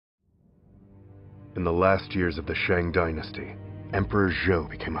In the last years of the Shang dynasty, Emperor Zhou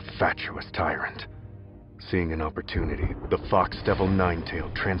became a fatuous tyrant. Seeing an opportunity, the Fox Devil Ninetail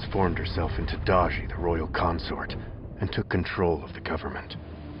transformed herself into Daji, the royal consort, and took control of the government.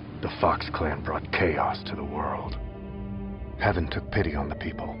 The Fox clan brought chaos to the world. Heaven took pity on the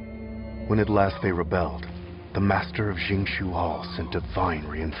people. When at last they rebelled, the master of Jingshu Hall sent divine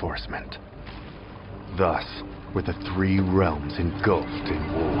reinforcement. Thus were the three realms engulfed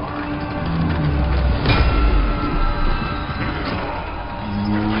in war.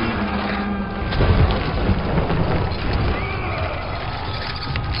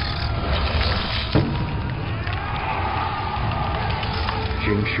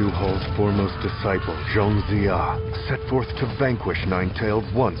 Jingshu Hall's foremost disciple, Zhongzia, set forth to vanquish Ninetail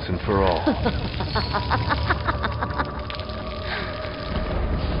once and for all.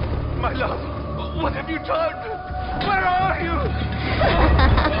 My love, what have you done? Where are you?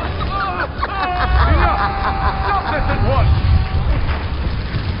 Enough! Stop this at once!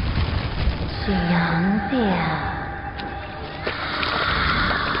 Zhongzia.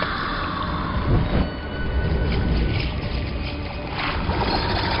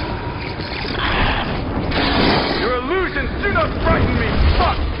 Do not frighten me,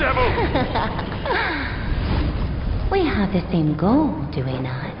 Fox Devil! We have the same goal, do we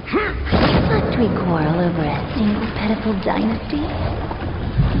not? Must we quarrel over a single pitiful dynasty?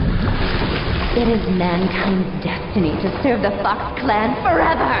 It is mankind's destiny to serve the Fox clan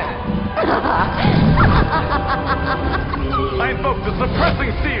forever! I invoke the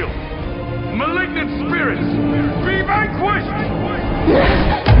suppressing seal! Malignant spirits, be vanquished!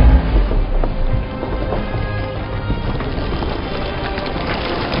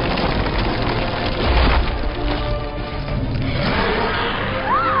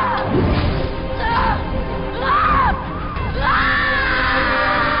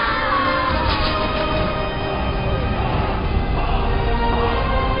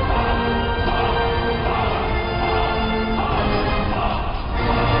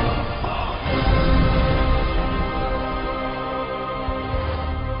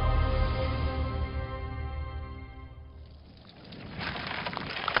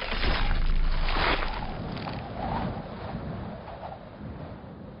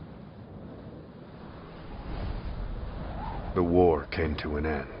 The war came to an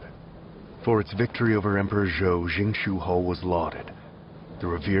end. For its victory over Emperor Zhou, Jingshu Hall was lauded. The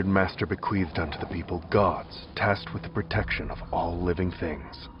revered master bequeathed unto the people gods tasked with the protection of all living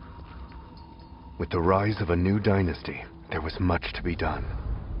things. With the rise of a new dynasty, there was much to be done.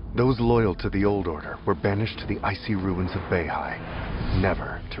 Those loyal to the old order were banished to the icy ruins of Beihai,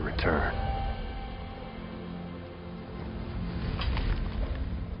 never to return.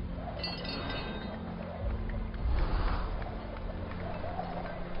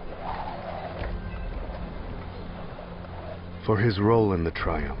 For his role in the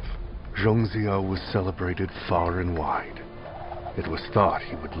triumph, Zhongzia was celebrated far and wide. It was thought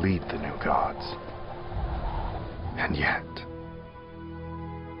he would lead the new gods. And yet...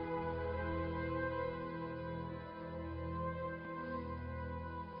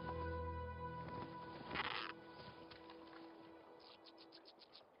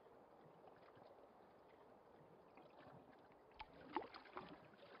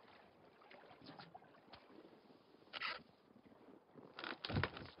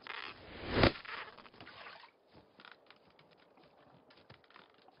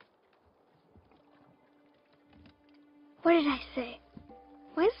 What did I say?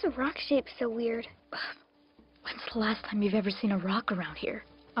 Why is the rock shape so weird? When's the last time you've ever seen a rock around here?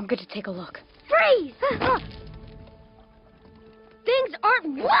 I'm going to take a look. Freeze! Things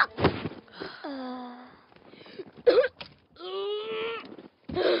aren't rock!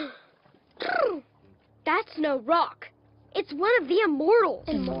 That's no rock. It's one of the immortals.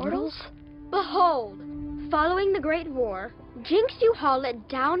 Immortals? Behold, following the Great War, Jingshu Hall let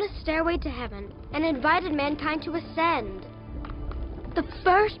down a stairway to heaven and invited mankind to ascend. The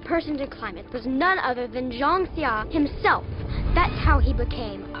first person to climb it was none other than Zhongxia himself. That's how he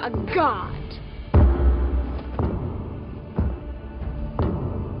became a god.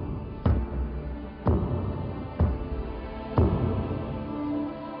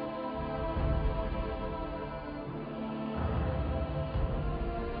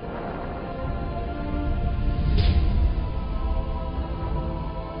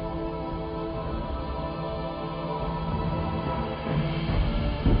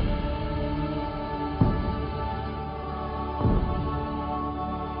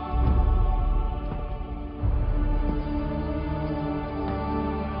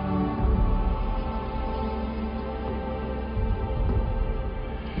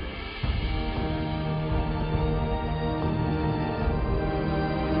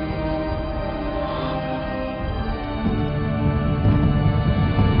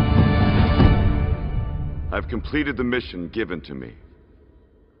 completed the mission given to me.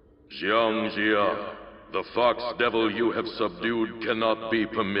 Jiang Jia, the fox devil you have subdued cannot be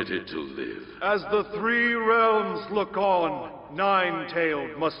permitted to live. As the three realms look on,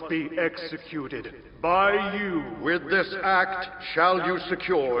 Nine-Tailed must be executed by you. With this act, shall you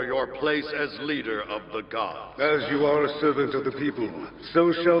secure your place as leader of the gods. As you are a servant of the people,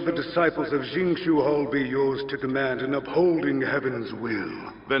 so shall the disciples of Jingshu Hall be yours to command in upholding heaven's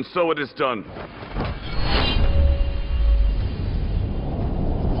will. Then so it is done.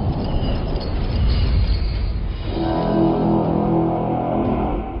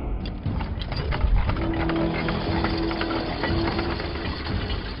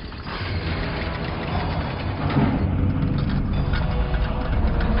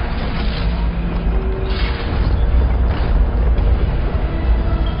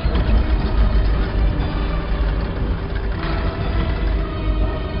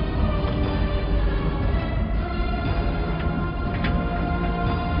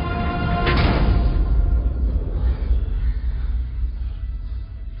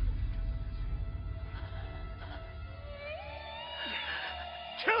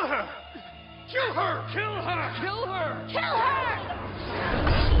 Kill her! Kill her! Kill her! Kill her! Kill her!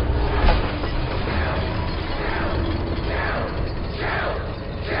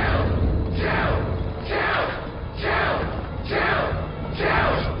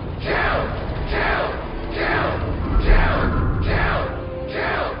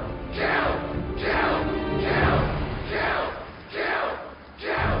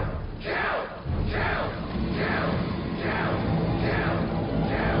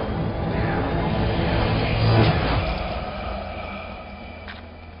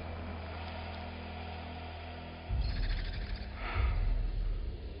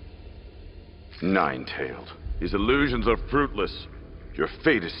 Nine-Tailed. These illusions are fruitless. Your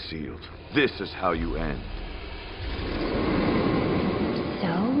fate is sealed. This is how you end. So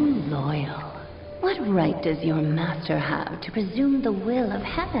loyal. What right does your master have to presume the will of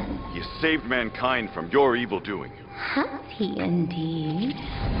heaven? You saved mankind from your evil doing. Has he indeed?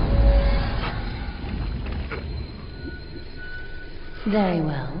 Very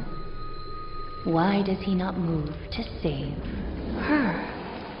well. Why does he not move to save her?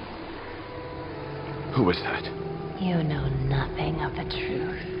 Who is that? You know nothing of the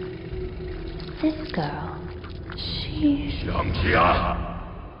truth. This girl, she... Jiang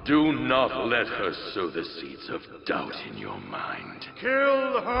Jia, do not let her sow the seeds of doubt in your mind.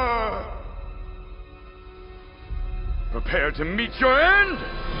 Kill her! Prepare to meet your end!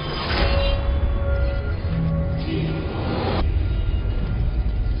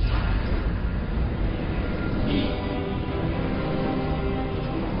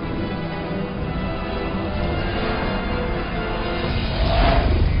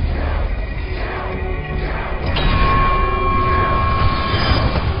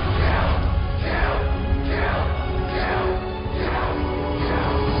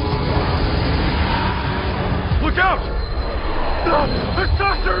 Look out! The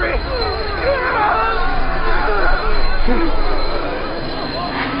sorcery!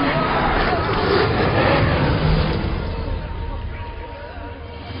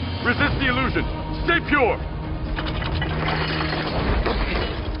 Resist the illusion! Stay pure!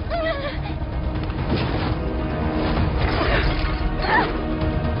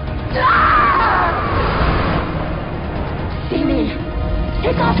 See me!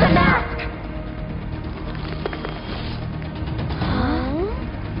 Take off the mask!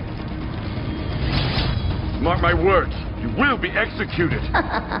 Mark my words, you will be executed!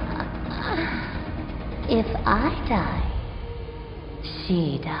 If I die,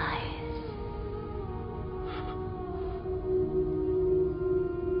 she dies.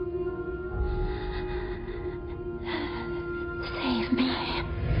 Save me.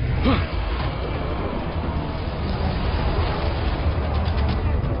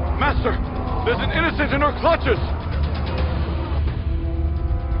 Master! There's an innocent in her clutches!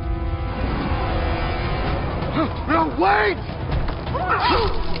 No, wait!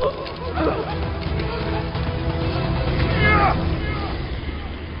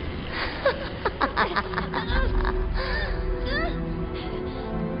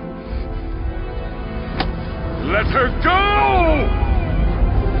 Let her go!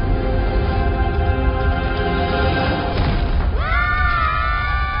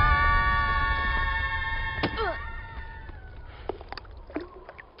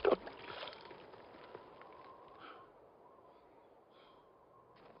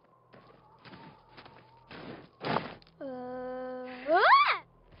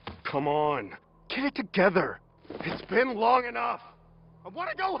 Come on, get it together. It's been long enough. I want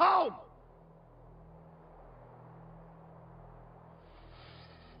to go home.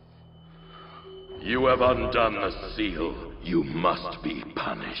 You have undone the seal. You must be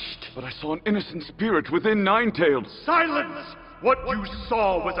punished. But I saw an innocent spirit within Nine-Tailed. Silence! What you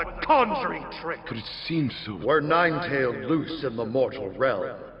saw was a conjuring trick. But it seemed so... Were Nine-Tailed loose in the mortal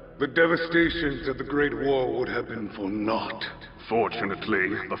realm, The devastations of the Great War would have been for naught.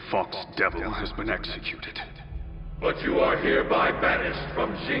 Fortunately, the Fox Devil has been executed. But you are hereby banished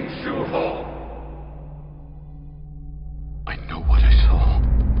from Jingshu Hall. I know what I saw.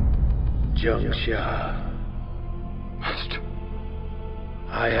 Jiangxia, Master.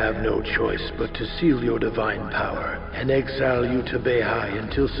 I have no choice but to seal your divine power and exile you to Beihai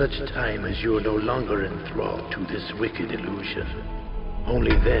until such time as you are no longer enthralled to this wicked illusion.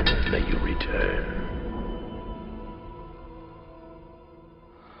 Only then may you return.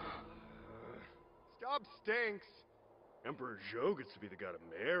 Job stinks. Emperor Zhou gets to be the god of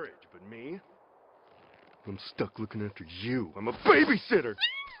marriage, but me? I'm stuck looking after you. I'm a babysitter!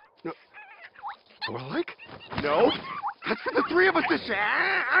 No. More like? No. That's for the three of us to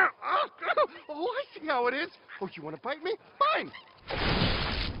share. Oh, I see how it is. Oh, you want to bite me? Fine.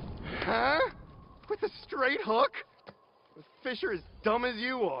 Huh? With a straight hook? The fish are as dumb as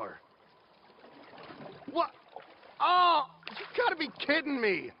you are. What? Oh, you gotta be kidding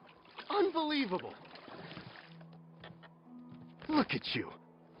me. Unbelievable. Look at you.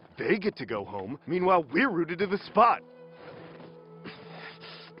 They get to go home. Meanwhile, we're rooted to the spot.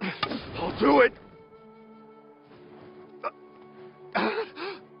 I'll do it.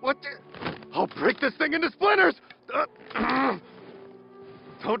 What the? I'll break this thing into splinters.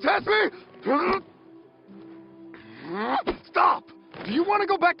 Don't test me. Stop. Do you want to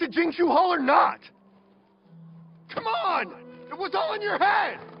go back to Jingshu Hall or not? Come on. It was all in your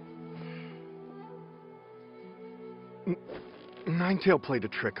head. Ninetail played a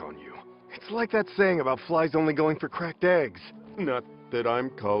trick on you. It's like that saying about flies only going for cracked eggs. Not that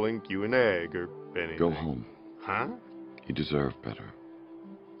I'm calling you an egg or anything. Go home. Huh? You deserve better.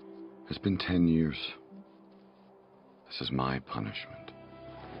 It's been 10 years. This is my punishment.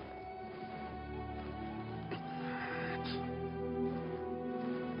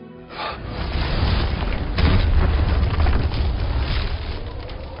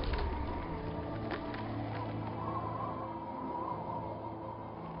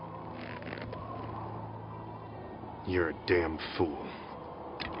 You're a damn fool.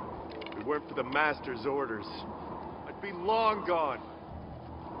 If it weren't for the Master's orders, I'd be long gone.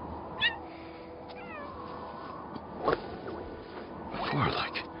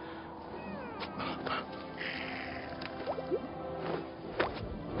 Warlike.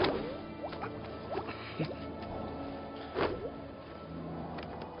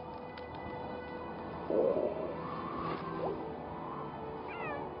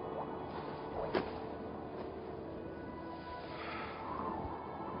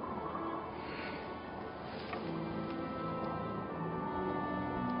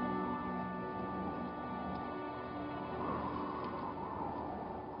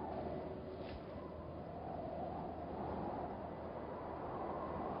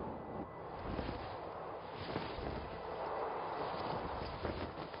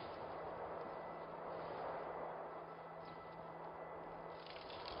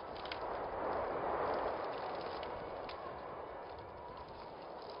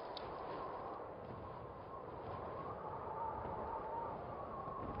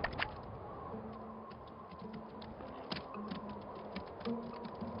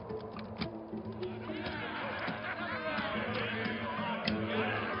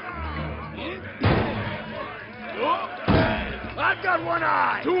 I've got one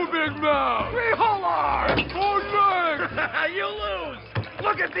eye! Two big mouths! Three whole arms! Four legs! You lose!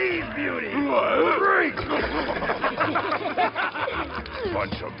 Look at these beauties! Freaks!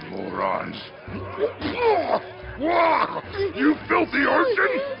 Bunch of morons. You filthy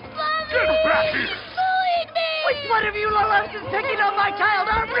urchin! Get back here! Which one of you lowlifes is picking on my child?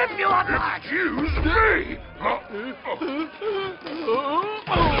 I'll rip you apart! Excuse me!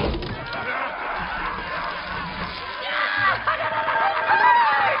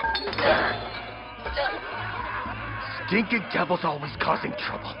 Stinking devils always causing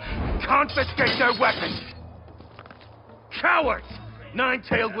trouble. Confiscate their weapons! Cowards!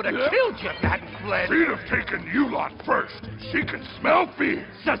 Nine-Tailed would have killed you if you hadn't fled. She'd have taken you lot first. She can smell fear.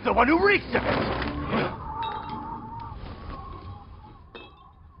 Says the one who reeks of it.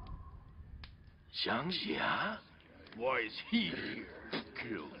 Jiangxia? Why is he here?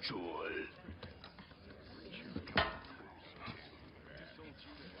 Killjoy.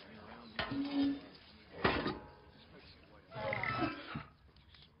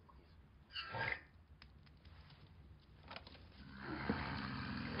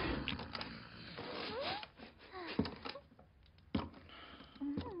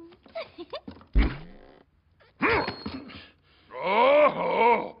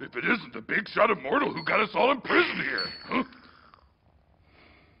 isn't the big shot immortal who got us all imprisoned here, huh?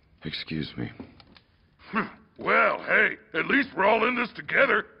 Excuse me. Well, hey, at least we're all in this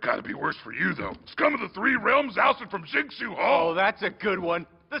together. Gotta be worse for you, though. Scum of the Three Realms ousted from Jingshu Hall. Oh, that's a good one.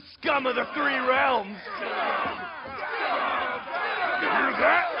 The scum of the Three Realms. You hear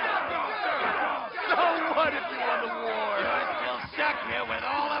that? So what if you won the war? We'll suck you with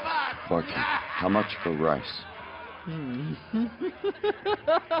all of us. Barkeep, how much for rice?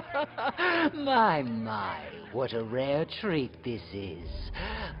 My, what a rare treat this is.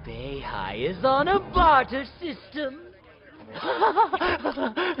 Beihai is on a barter system.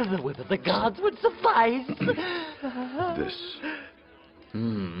 The whip of the gods would suffice. This.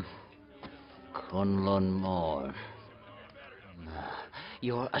 Kunlun Moore.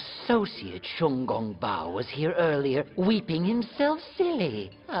 Your associate Shunggong Bao was here earlier, weeping himself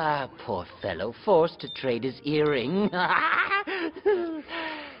silly. Ah, poor fellow, forced to trade his earring.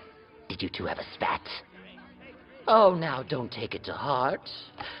 Did you two have a spat? Oh, now don't take it to heart.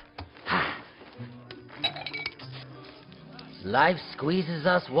 Life squeezes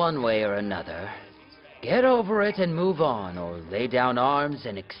us one way or another. Get over it and move on, or lay down arms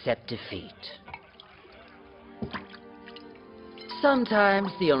and accept defeat.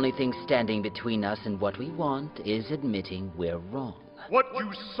 Sometimes the only thing standing between us and what we want is admitting we're wrong. What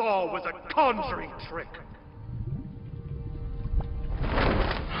you saw was a conjuring trick.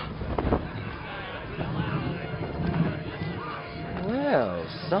 Well,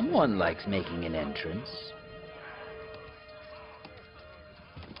 someone likes making an entrance.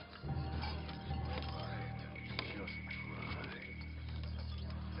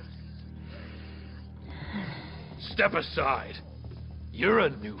 Step aside. You're a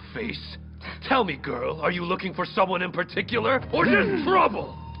new face. Tell me, girl, are you looking for someone in particular, or just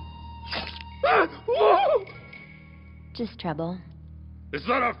trouble? Just trouble. It's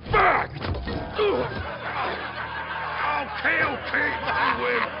not a fact! Okay,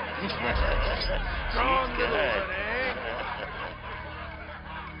 anyway. Strong little one, eh?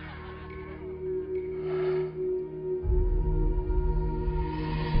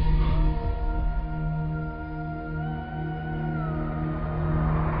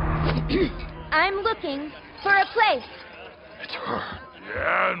 I'm looking for a place. It's her.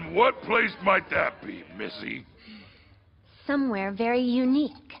 Yeah, and what place might that be, Missy? Somewhere very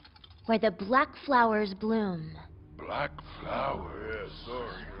unique, where the black flowers bloom. Black flower? Yeah,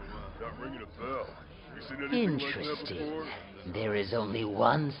 sorry. Not ringing a bell. You seen anything like that Interesting. before? There is only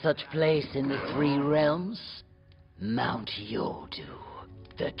one such place in the Three Realms. Mount Yodu,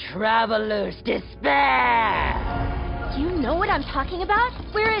 the Traveler's Despair! Do you know what I'm talking about?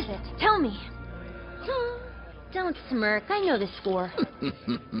 Where is it? Tell me. Don't smirk, I know the score.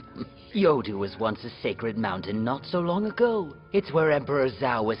 Yodu was once a sacred mountain not so long ago. It's where Emperor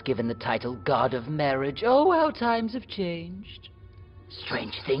Zhao was given the title God of Marriage. Oh, how times have changed.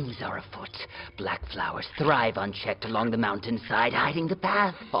 Strange things are afoot. Black flowers thrive unchecked along the mountainside, hiding the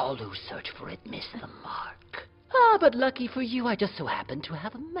path. All who search for it miss the mark. Ah, but lucky for you, I just so happen to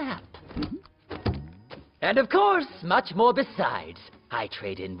have a map. And of course, much more besides. I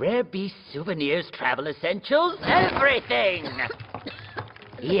trade in rare beasts, souvenirs, travel essentials, everything!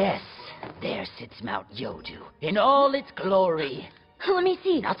 Yes, there sits Mount Yodu, in all its glory. Let me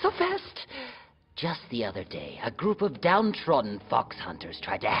see. Not so fast. Just the other day, a group of downtrodden fox hunters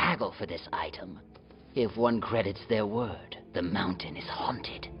tried to haggle for this item. If one credits their word, the mountain is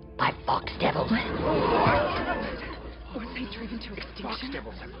haunted by fox devils. Once they driven to extinction, fox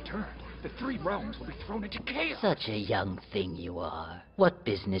devils have returned. The Three Realms will be thrown into chaos. Such a young thing you are. What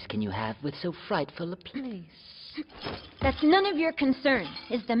business can you have with so frightful a place? That's none of your concern.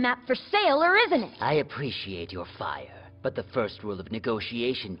 Is the map for sale or isn't it? I appreciate your fire, but the first rule of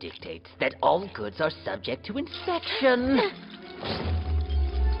negotiation dictates that all goods are subject to inspection.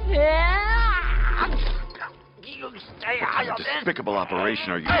 You stay out of What despicable operation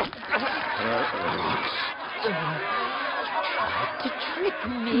are you? Tried to trick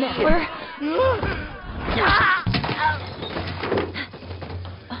me. Never.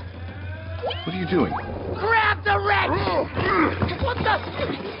 What are you doing? Grab the wretch! What the?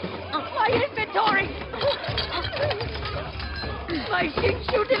 My inventory! My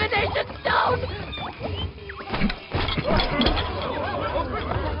Shingshu divination stone!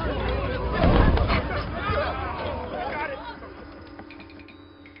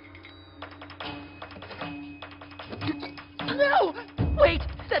 No! Wait!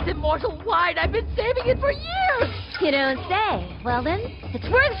 That's immortal wine! I've been saving it for years! You don't say. Well then, it's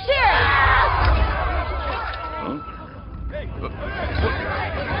worth sharing! Huh? Hey!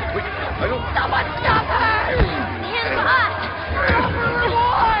 Wait, I don't... Someone stop her! Hands off!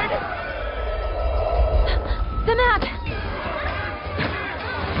 Reward!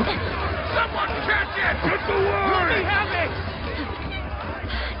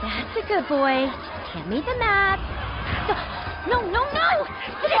 Good boy. Hand me the map. No, no, no!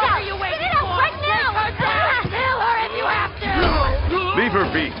 Spit it out! Spit it out right now! Kill her if you have to! Leave her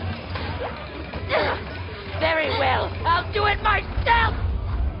be. Very well. I'll do it myself!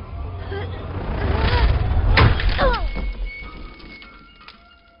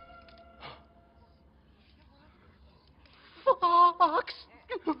 Fox!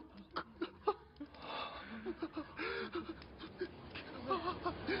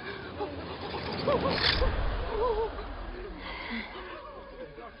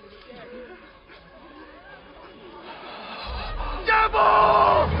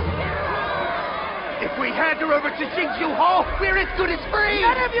 Devil! If we hand her over to Jingju Hall, we're as good as free!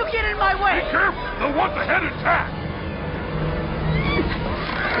 None of you get in my way! Be careful! They'll want the head intact!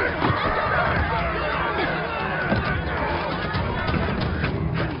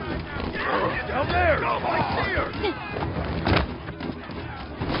 Down there! I see her!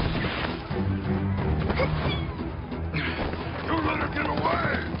 Don't let her get away!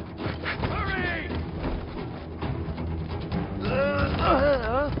 Hurry!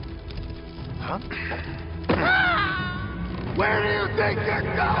 Huh? Where do you think you're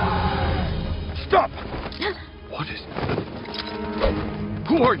going? Stop! What is...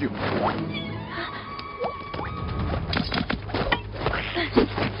 Who are you?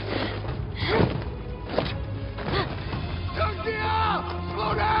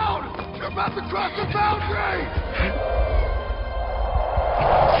 Slow down! You're about to cross the boundary!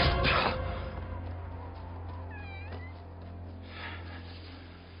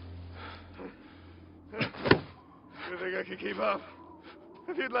 You think I could keep up?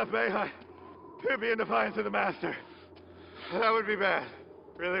 If you'd left Beihai, you'd be in defiance of the Master. That would be bad.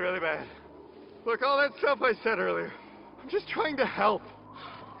 Really, really bad. Look, all that stuff I said earlier, I'm just trying to help.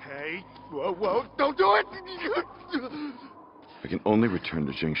 Hey, whoa, whoa, don't do it! I can only return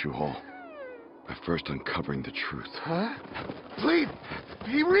to Jingshu Hall by first uncovering the truth. Huh? Please,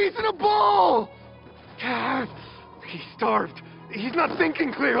 be reasonable! He's starved. He's not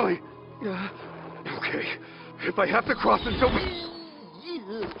thinking clearly. Okay, if I have to cross until we...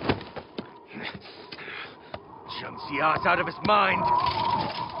 Zhang Xia's out of his mind.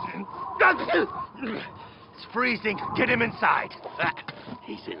 It's freezing. Get him inside.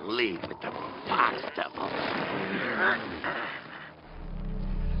 He's in league with the Fox Devil.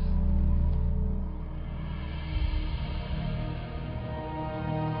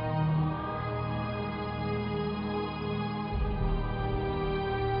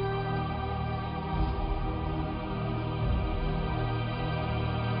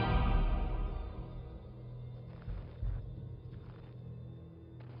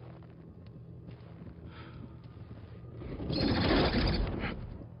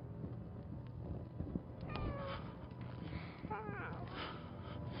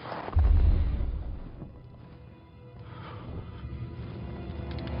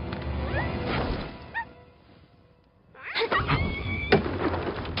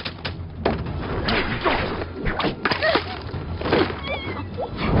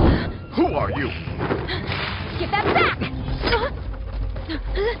 Who are you? Give that back!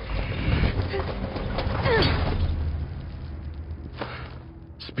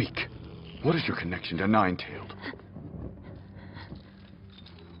 Speak. What is your connection to Nine-Tailed?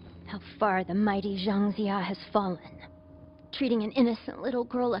 How far the mighty Zhang Xia has fallen. Treating an innocent little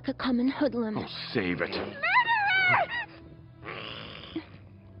girl like a common hoodlum. Oh, save it.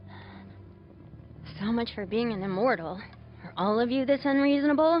 So much for being an immortal. Are all of you this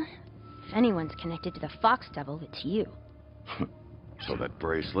unreasonable? If anyone's connected to the Fox Devil, it's you. So that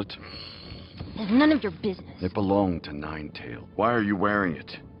bracelet? It's none of your business. It belonged to Nine-Tailed. Why are you wearing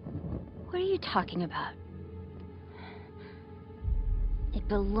it? What are you talking about? It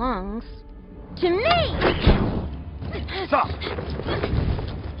belongs to me! Stop!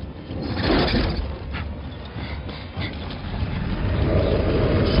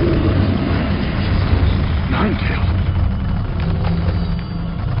 Nine-Tailed!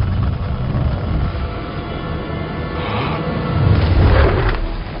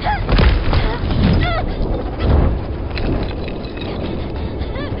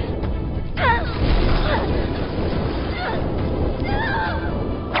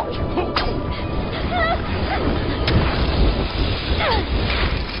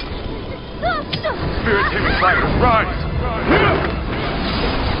 Spirit Heavy Fire, rise!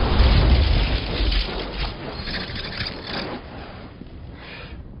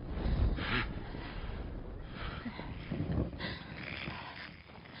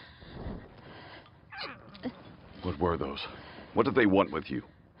 What were those? What did they want with you?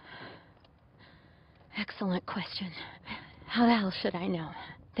 Excellent question. How the hell should I know?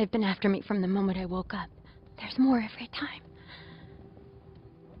 They've been after me from the moment I woke up. There's more every time.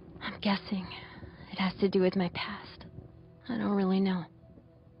 I'm guessing it has to do with my past. I don't really know.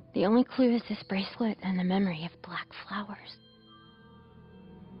 The only clue is this bracelet and the memory of black flowers.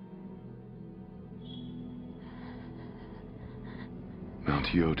 Mount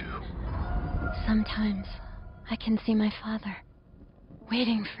Yodu. Sometimes I can see my father,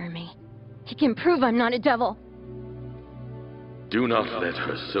 waiting for me. He can prove I'm not a devil. Do not let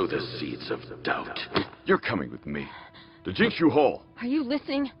her sow the seeds of doubt. You're coming with me. To Jinxu Hall. Are you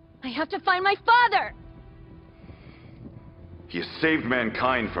listening? I have to find my father! He has saved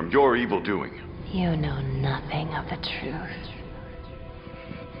mankind from your evil doing. You know nothing of the truth.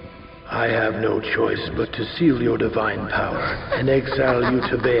 I have no choice but to seal your divine power and exile you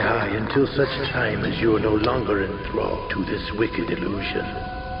to Beihai until such time as you are no longer enthralled to this wicked illusion.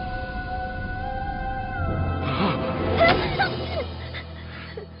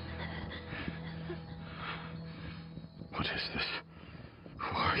 What is this?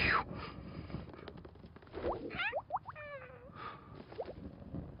 Who are you?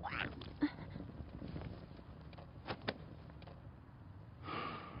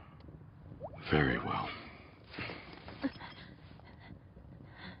 Very well.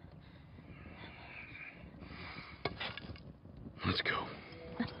 Let's go.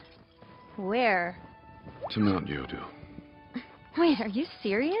 Where? To Mount Yodu. Wait, are you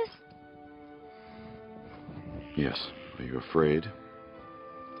serious? Yes. Are you afraid?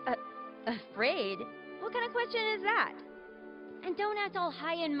 Afraid? What kind of question is that? And don't act all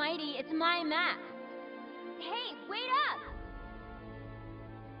high and mighty, it's my map. Hey, wait up!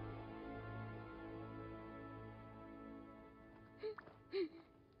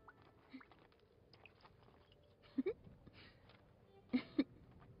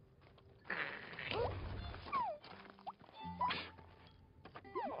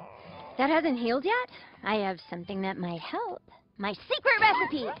 That hasn't healed yet? I have something that might help. My secret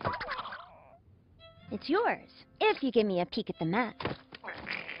recipe! It's yours, if you give me a peek at the map. I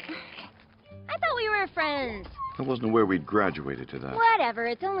thought we were friends. I wasn't aware we'd graduated to that. Whatever,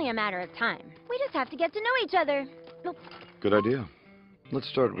 it's only a matter of time. We just have to get to know each other. Nope. Good idea. Let's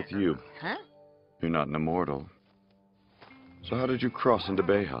start with you. Huh? You're not an immortal. So how did you cross into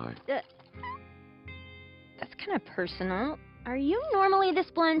Beihai? That's kind of personal. Are you normally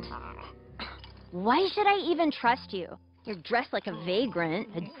this blunt? Why should I even trust you? You're dressed like a vagrant,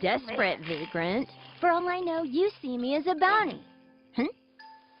 a desperate vagrant. For all I know, you see me as a bounty.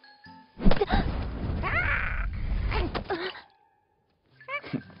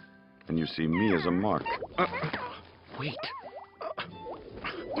 And you see me as a mark. Wait.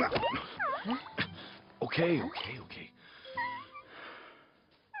 Okay.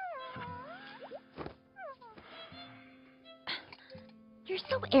 You're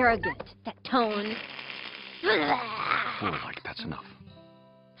so arrogant, that tone. Four-like, that's enough.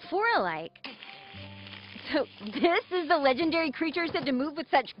 Four-like? So this is the legendary creature said to move with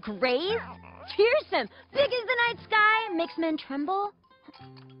such grace? Fearsome, big as the night sky, makes men tremble?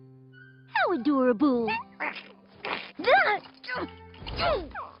 How adorable.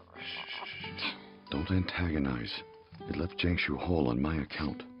 Don't antagonize. It left Jinxu Hall on my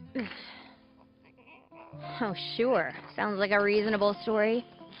account. Oh, sure. Sounds like a reasonable story.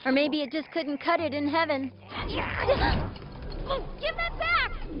 Or maybe it just couldn't cut it in heaven. Give that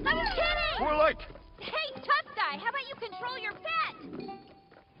back! I was kidding! More like... Hey, tough guy, how about you control your pet?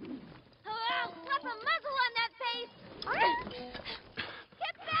 Oh, slap a muzzle on that face!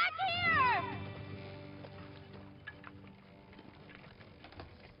 Get back here!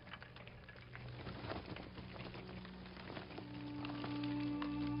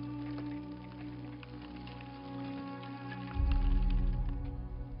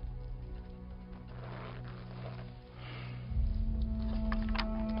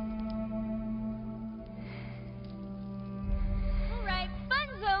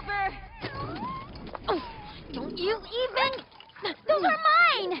 Don't you even... Those are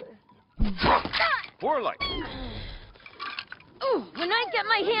mine! Warlike! Ooh, when I get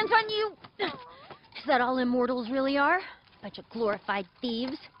my hands on you... Is that all immortals really are? Bunch of glorified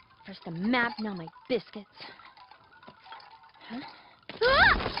thieves. First the map, now my biscuits. Huh?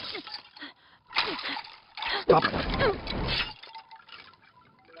 Stop it!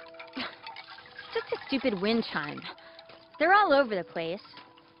 Just a stupid wind chime. They're all over the place.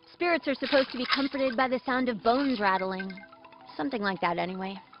 Spirits are supposed to be comforted by the sound of bones rattling. Something like that,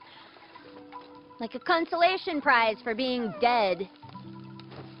 anyway. Like a consolation prize for being dead.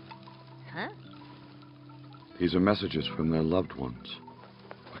 Huh? These are messages from their loved ones.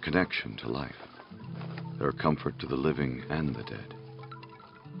 A connection to life. They're a comfort to the living and the dead.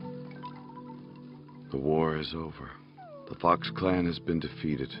 The war is over. The Fox clan has been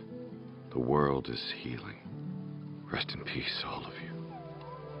defeated. The world is healing. Rest in peace, all of you.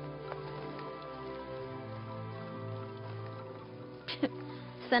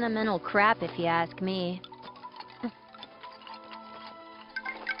 Sentimental crap, if you ask me.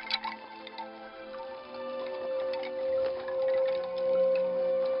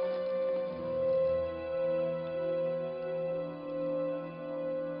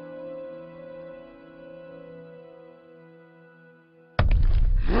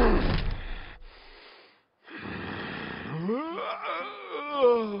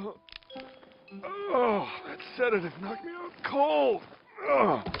 Oh, that sedative knocked me out cold.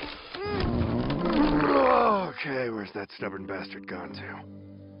 Oh. Okay, where's that stubborn bastard gone to?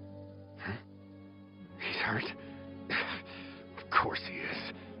 Huh? He's hurt? Of course he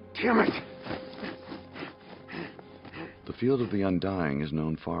is. Damn it! The Field of the Undying is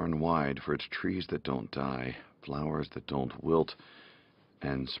known far and wide for its trees that don't die, flowers that don't wilt,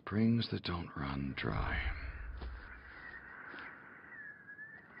 and springs that don't run dry.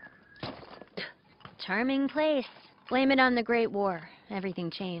 Charming place. Blame it on the Great War.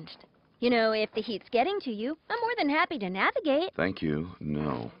 Everything changed. You know, if the heat's getting to you, I'm more than happy to navigate. Thank you,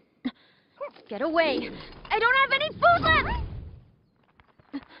 no. Get away. I don't have any food left!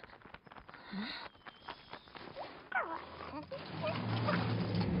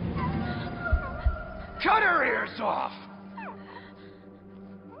 Cut her ears off!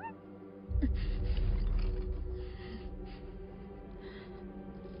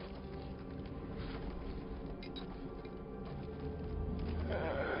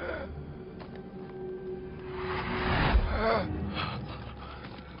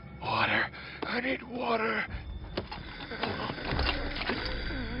 Water. I need water.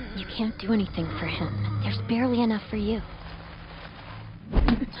 You can't do anything for him. There's barely enough for you.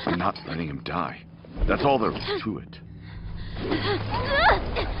 I'm not letting him die. That's all there is to it.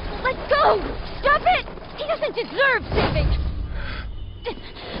 Let go! Stop it! He doesn't deserve saving!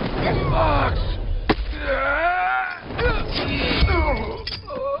 Fox!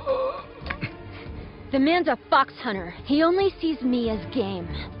 The man's a fox hunter. He only sees me as game.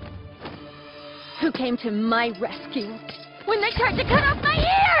 Who came to my rescue when they tried to cut off my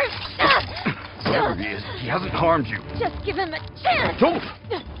ears! Whatever he is, he hasn't harmed you. Just give him a chance! Don't!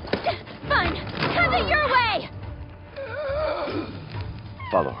 Fine, have it your way!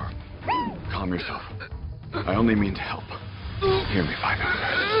 Follow her. Calm yourself. I only mean to help. Hear me, Fido.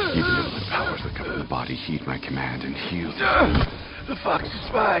 Even if the powers that govern the body heed my command and heal. The fox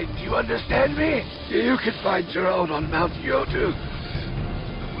is mine. Do you understand me? You can find your own on Mount Yodu.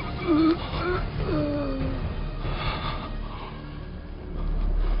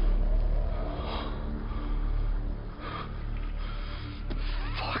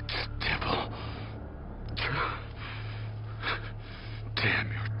 Fox devil. Damn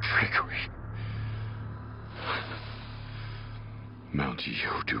your trickery. Mount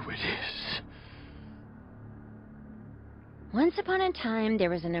Yodu it is. Once upon a time, there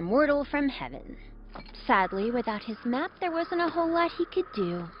was an immortal from heaven. Sadly, without his map, there wasn't a whole lot he could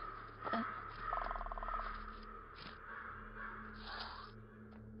do.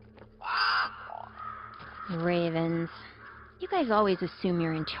 Ravens. You guys always assume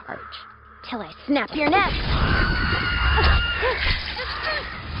you're in charge. Till I snap your neck!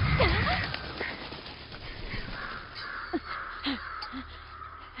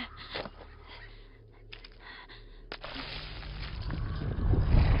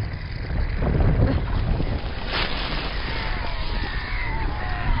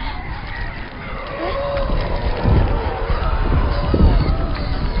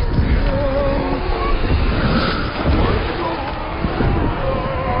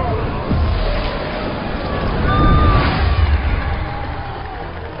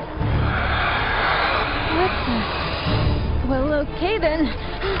 Well, okay then.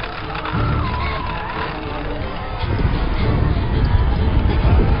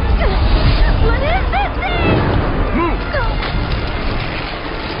 What is this thing? Move!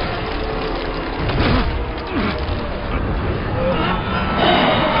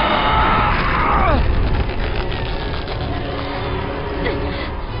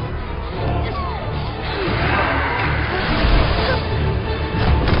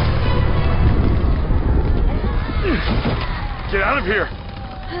 Get out of here!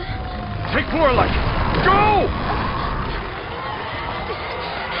 Take more light! Go!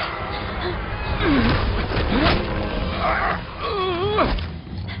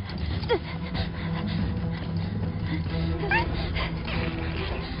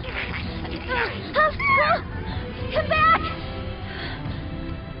 Come back!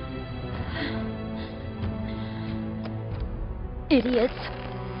 Idiots.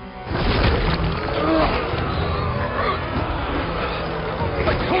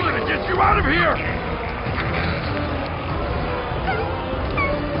 I told her to get you out of here!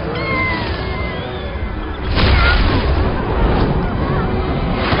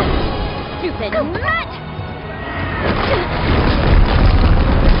 Stupid nut!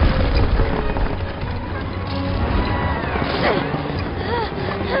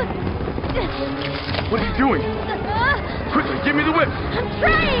 What are you doing? Quickly, give me the whip! I'm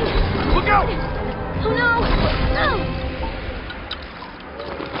trying! Look out! Oh no!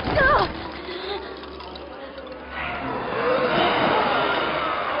 Oh.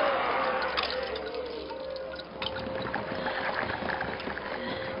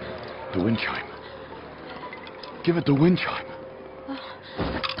 The wind chime. Give it the wind chime.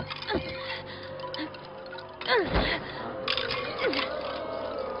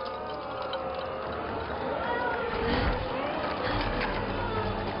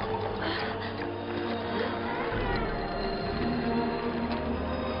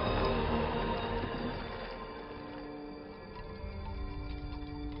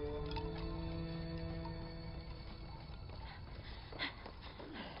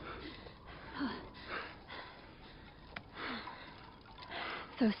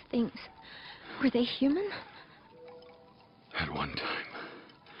 Those things, were they human? At one time.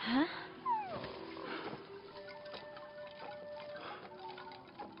 Huh?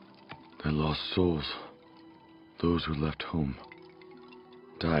 They lost souls. Those who left home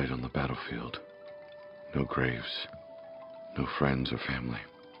died on the battlefield. No graves, no friends or family.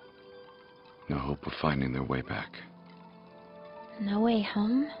 No hope of finding their way back. No way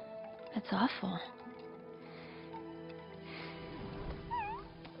home? That's awful.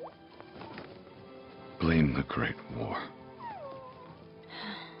 Blame the Great War.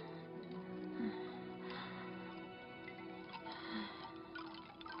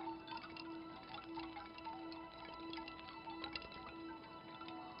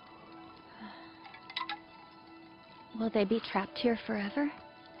 Will they be trapped here forever?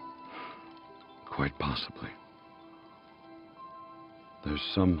 Quite possibly. There's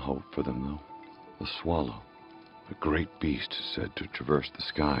some hope for them, though. The swallow. A great beast is said to traverse the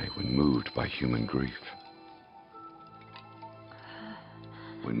sky when moved by human grief.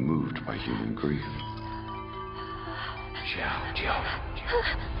 When moved by human grief.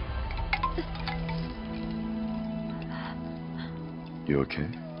 You okay?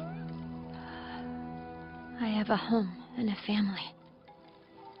 I have a home and a family.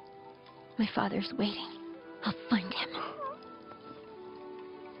 My father's waiting. I'll find him.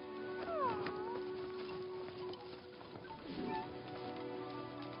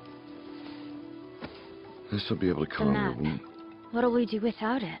 This will be able to calm your wound. What'll we do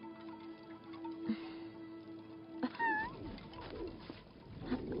without it?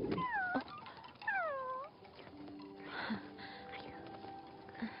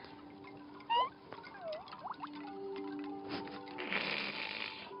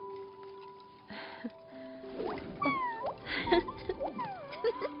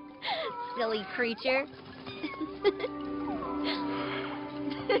 Silly creature.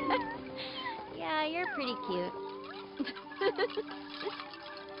 Yeah, you're pretty cute.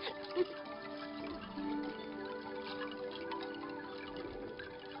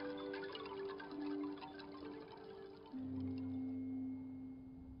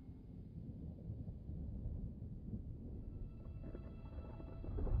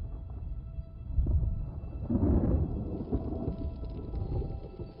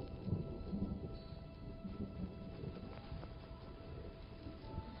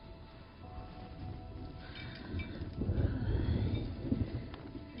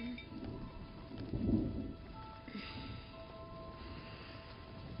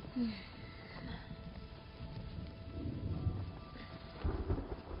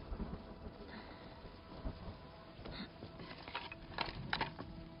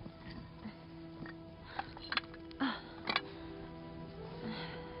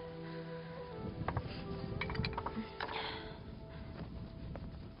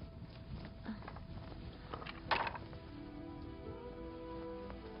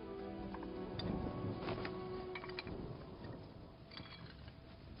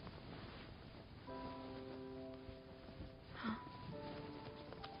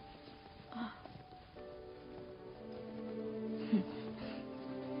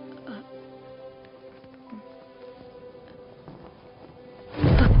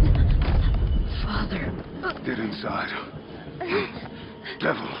 Get inside.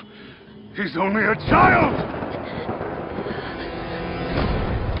 Devil. He's only a child!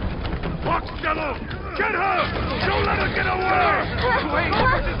 Fox Devil! Get her! Don't let her get away! Wait,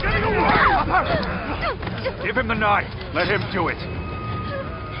 she's getting away! Give him the knife. Let him do it.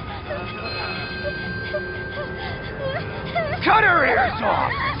 Cut her ears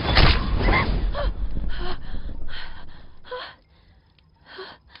off!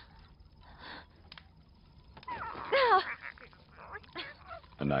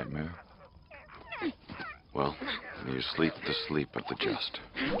 A nightmare? Well, may you sleep the sleep of the just.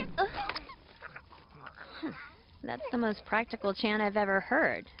 That's the most practical chant I've ever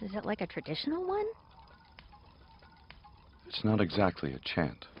heard. Is it like a traditional one? It's not exactly a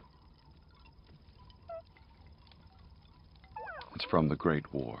chant. It's from the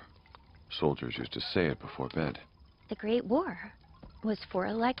Great War. Soldiers used to say it before bed. The Great War? Was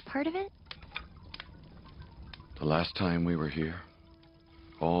Forelike part of it? The last time we were here,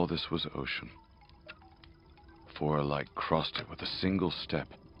 all this was ocean. Forelike crossed it with a single step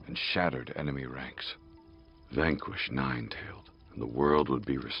and shattered enemy ranks. Vanquished Nine-Tailed, and the world would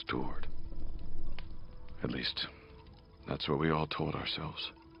be restored. At least, that's what we all told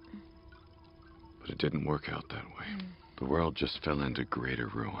ourselves. But it didn't work out that way. The world just fell into greater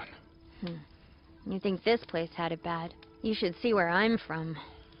ruin. You think this place had it bad? You should see where I'm from.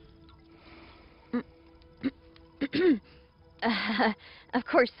 Of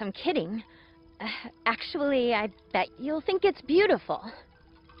course, I'm kidding. Actually, I bet you'll think it's beautiful.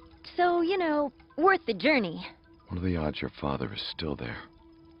 So, you know, worth the journey. What are the odds your father is still there?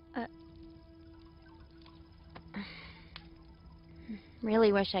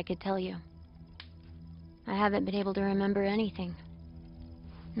 Really wish I could tell you. I haven't been able to remember anything.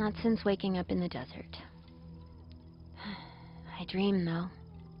 Not since waking up in the desert. I dream, though.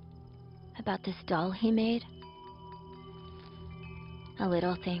 About this doll he made. A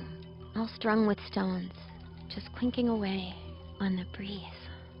little thing, all strung with stones, just clinking away on the breeze.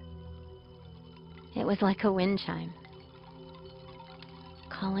 It was like a wind chime,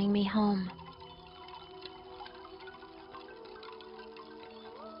 calling me home.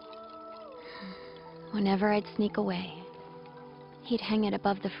 Whenever I'd sneak away, he'd hang it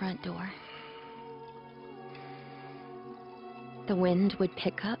above the front door. The wind would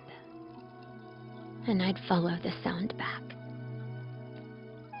pick up, and I'd follow the sound back.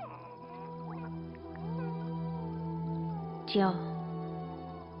 Joe.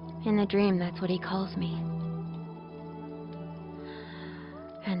 In the dream, that's what he calls me.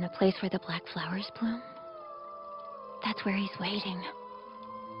 And the place where the black flowers bloom, that's where he's waiting.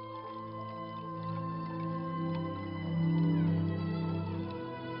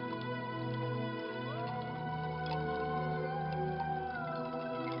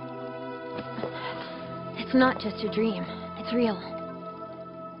 It's not just a dream. It's real.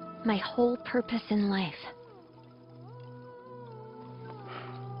 My whole purpose in life.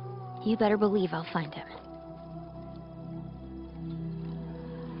 You better believe I'll find him.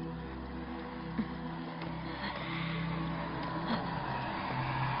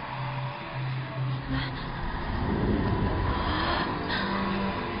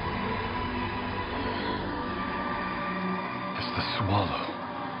 It's the swallow.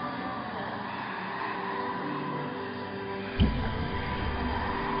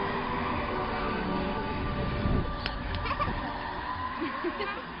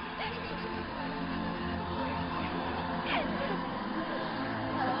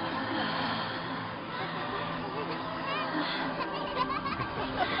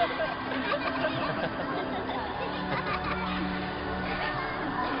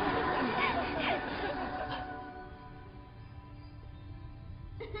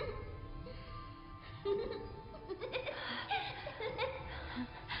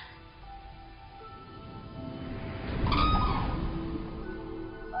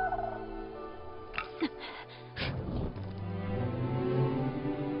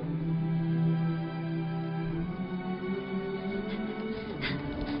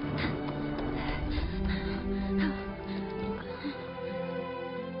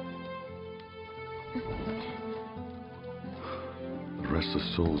 The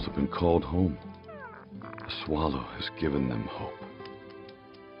restless souls have been called home. The swallow has given them hope.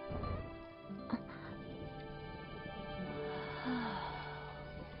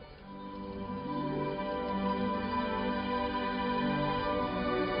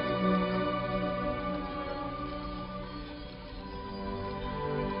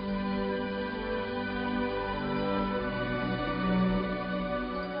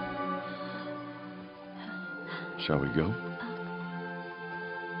 Shall we go?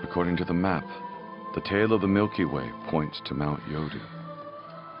 According to the map, the tail of the Milky Way points to Mount Yodu.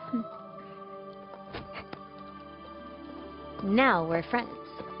 Now we're friends.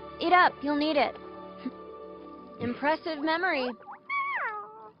 Eat up, you'll need it. Impressive memory.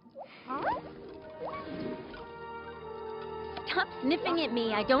 Stop sniffing at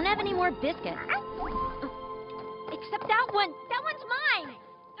me. I don't have any more biscuits. Except that one. That one's mine.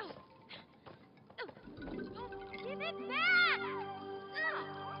 Give it back!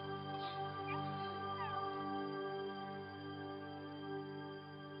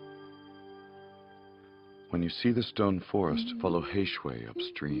 When you see the stone forest, follow Heishway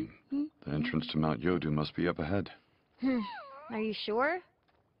upstream. The entrance to Mount Yodu must be up ahead. Are you sure?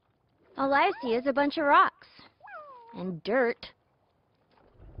 All I see is a bunch of rocks. And dirt.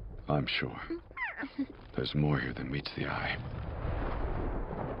 I'm sure. There's more here than meets the eye.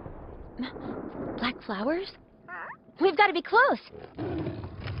 Black flowers? We've got to be close.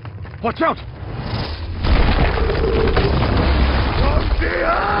 Watch out!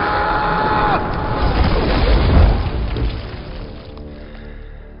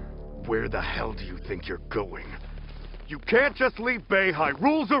 Where the hell do you think you're going? You can't just leave Beihai.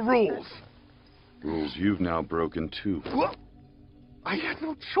 Rules are rules. Rules you've now broken too. What? I had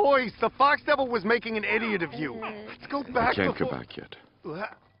no choice. The Fox Devil was making an idiot of you. Let's go back. Can't go back yet.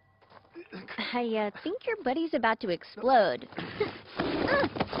 I think your buddy's about to explode.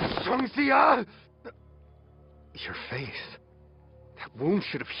 Shangxia! Your face. That wound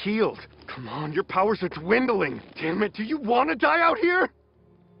should have healed. Come on, your powers are dwindling. Damn it, do you want to die out here?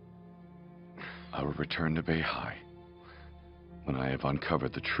 I will return to Beihai when I have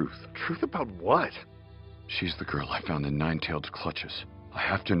uncovered the truth. Truth about what? She's the girl I found in Nine-Tailed clutches. I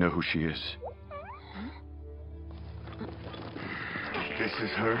have to know who she is. This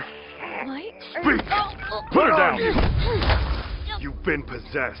is her? What? Speak! Put her down! You've been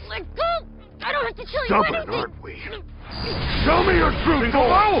possessed. Let go! I don't have to tell Stubborn, you anything! aren't we? Show me your truth,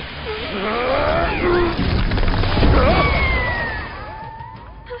 Go!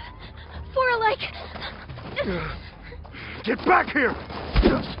 For Get back here!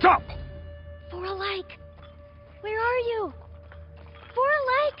 Stop! Like, where are you? For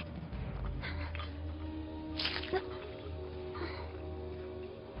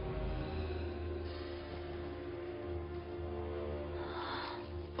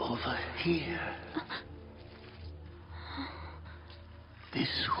Over here.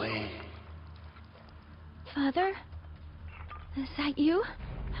 This way. Father? Is that you?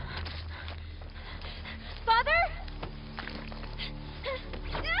 Father?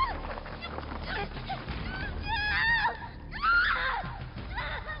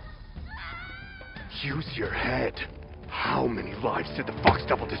 Use your head. How many lives did the Fox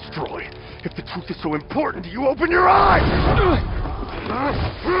Devil destroy? If the truth is so important, do you open your eyes?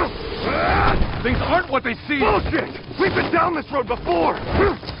 Things aren't what they seem. Bullshit! We've been down this road before.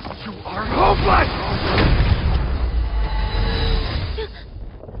 You are hopeless!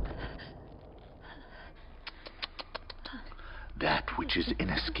 That which is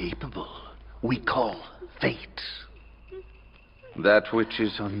inescapable, we call fate. That which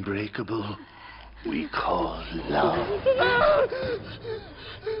is unbreakable, we call love.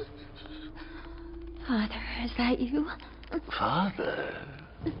 Father, is that you? Father?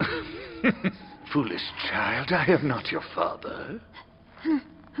 Foolish child, I am not your father.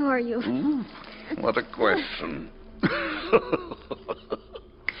 Who are you? What a question.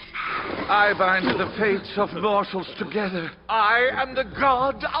 I bind the fates of mortals together. I am the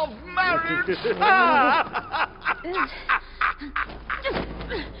god of marriage.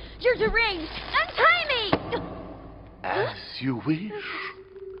 You're deranged! Untie me! As you wish.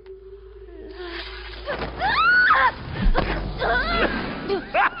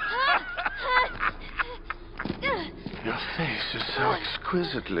 Your face is so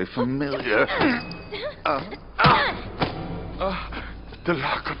exquisitely familiar. The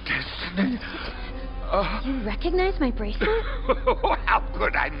lock of destiny. You recognize my bracelet? How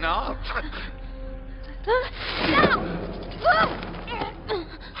could I not?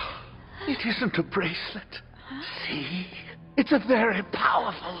 It isn't a bracelet. See? It's a very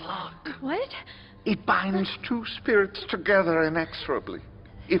powerful lock. What? It binds two spirits together inexorably.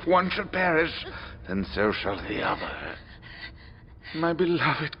 If one should perish, then so shall the other. My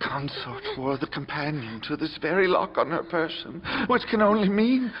beloved consort wore the companion to this very lock on her person, which can only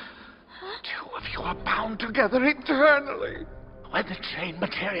mean two of you are bound together eternally. When the chain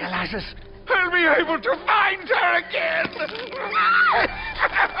materializes, I'll be able to find her again.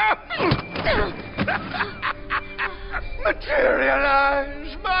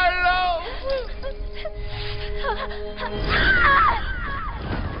 Materialize, my love.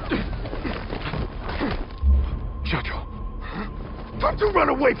 Jojo, don't you run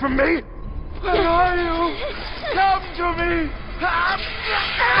away from me! Where are you? Come to me!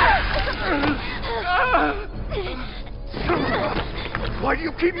 Why do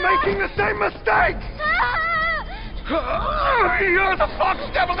you keep making the same mistakes? You're the fox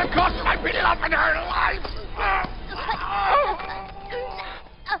devil that cost my beloved her life!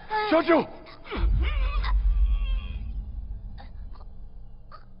 Jojo!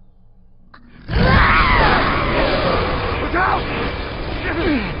 Look out!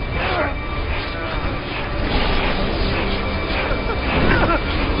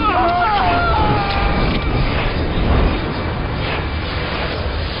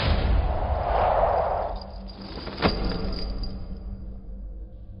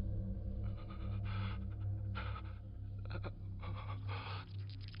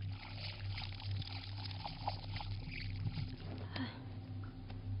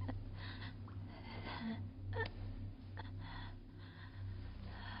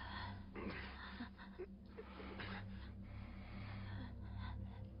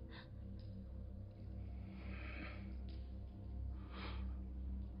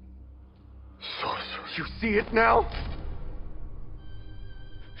 You see it now?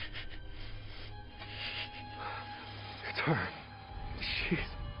 It's her. She's...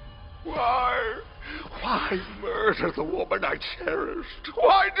 Why murder the woman I cherished?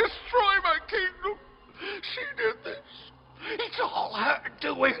 Why destroy my kingdom? She did this. It's all her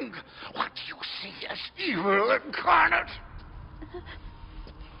doing. What you see as evil incarnate.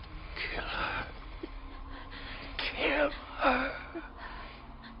 Kill her. Kill her.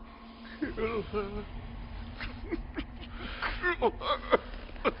 Kill her. Kill her.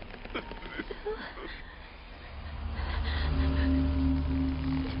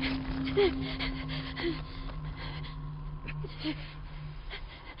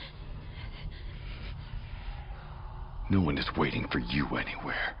 No one is waiting for you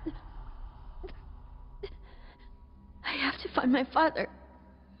anywhere. I have to find my father.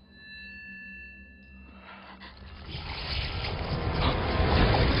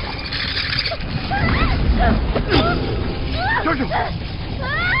 Jojo!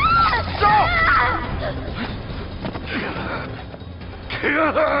 Stop!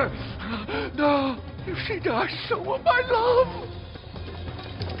 Kill her! No! If she dies, so will my love!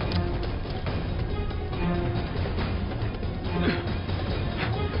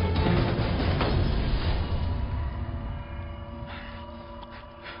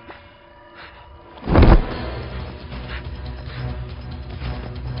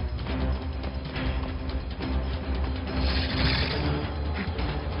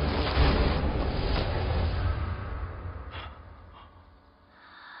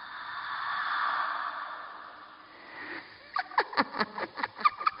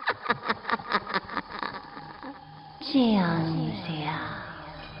 Jiangxia,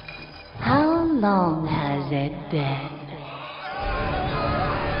 how long has it been?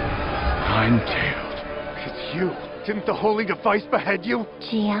 Nine-tailed. It's you. Didn't the holy device behead you?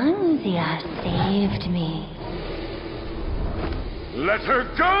 Jiangxia saved me. Let her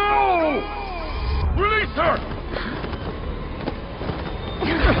go! Release her!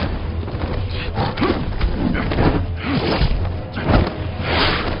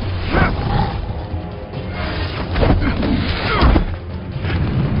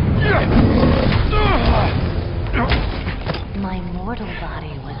 My mortal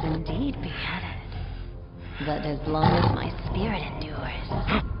body was indeed beheaded. But as long as my spirit endures,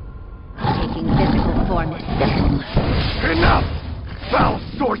 taking physical form is simple. Enough! Foul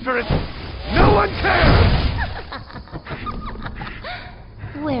sorceress! No one cares!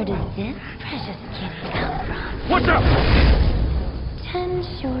 Where does this precious kitty come from? Watch out! 10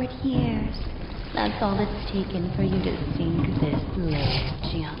 short years. That's all it's taken for you to sink this low,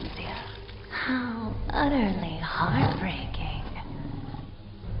 Jiangxia. How utterly heartbreaking.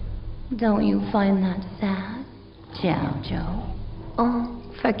 Don't you find that sad, Jiaozhou? Oh,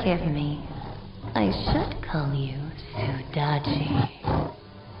 forgive me. I should call you Sudachi.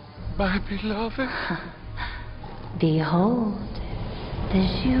 My beloved. Behold, the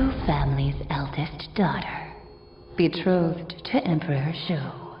Zhu family's eldest daughter, betrothed to Emperor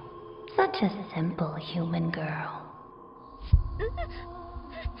Zhou. Such a simple human girl.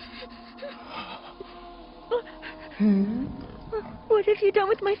 What have you done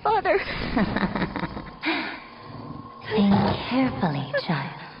with my father? Think carefully,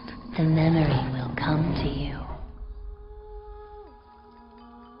 child. The memory will come to you.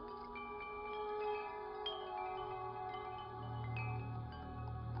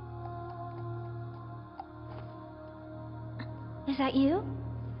 Is that you?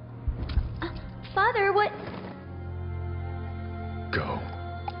 Father, what? Go.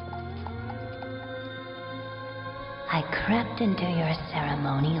 I crept into your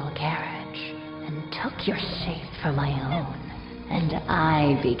ceremonial carriage and took your shape for my own. And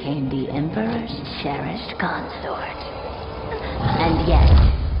I became the Emperor's cherished consort. And yet,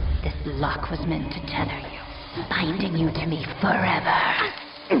 this lock was meant to tether you, binding you to me forever.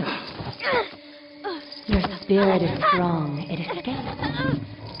 Your spirit is strong. It escaped,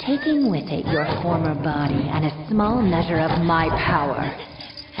 taking with it your former body and a small measure of my power.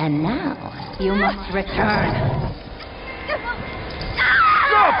 And now, you must return.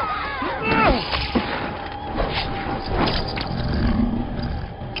 Stop!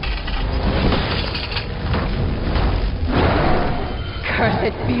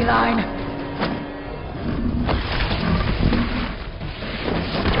 Cursed feline!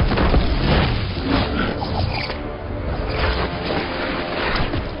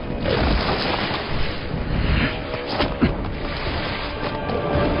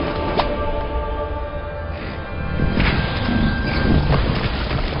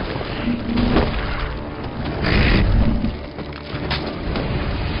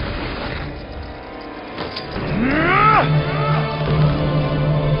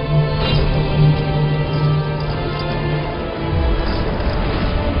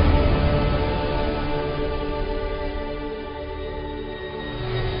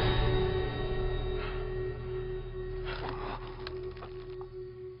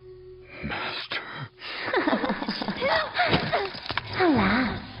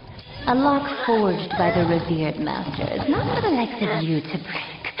 Alas, a lock forged by the revered master is not for the likes of you to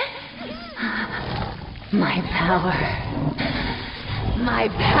break. My power. My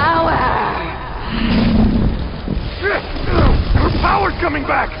power! Her power's coming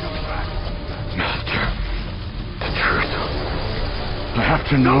back! Master, the truth. I have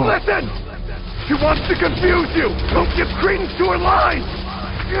to know. Don't listen! She wants to confuse you! Don't give credence to her lies!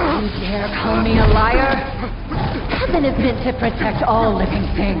 You dare call me a liar? Heaven is meant to protect all living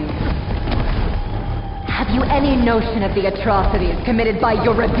things. Have you any notion of the atrocities committed by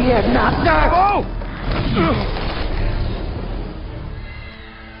your revered master? Oh!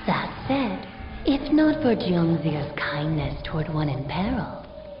 That said, if not for Jiangxia's kindness toward one in peril,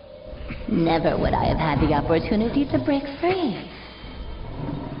 never would I have had the opportunity to break free.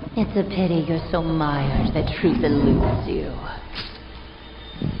 It's a pity you're so mired that truth eludes you.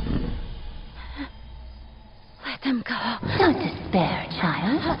 Let them go. Don't despair,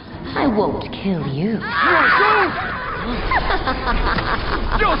 child. I won't kill you.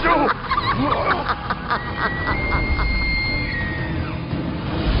 Jojo!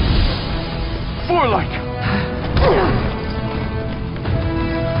 Forlight!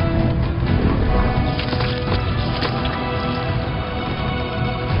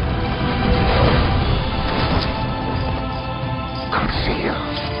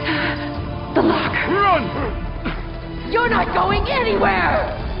 The lock! Run! You're not going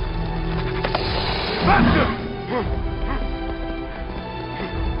anywhere! Faster!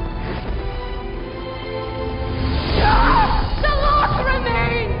 The lock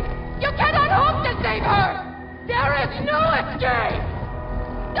remains! You cannot hope to save her! There is no escape!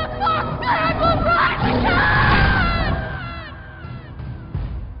 The fox man will rise again!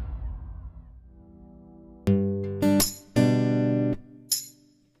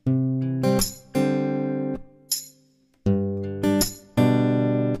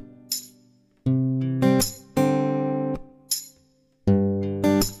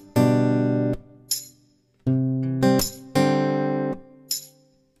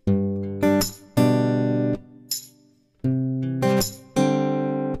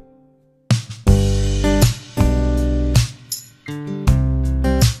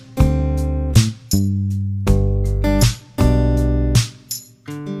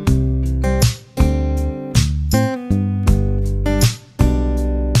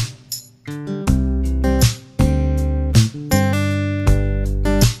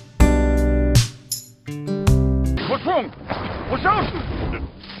 What's wrong? Watch out!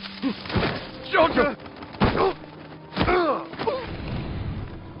 Jojo!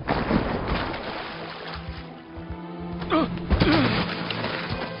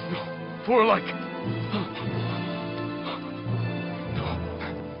 Forlight!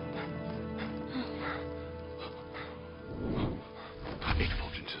 Eight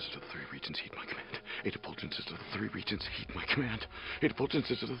effulgences to the three regions, heed my command. Eight effulgences to the three regions, heed my command. Eight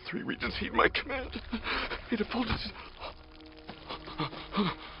effulgences to the three regions, heed my command. Eight effulgences.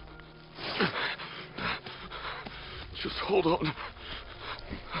 Just hold on.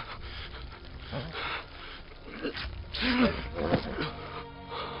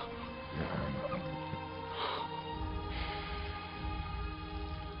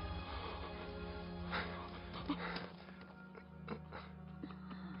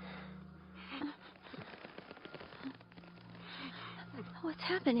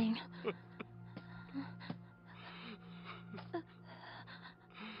 What's happening?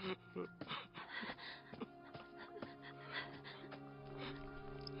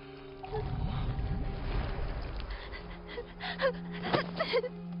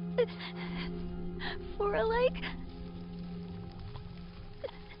 For a lake?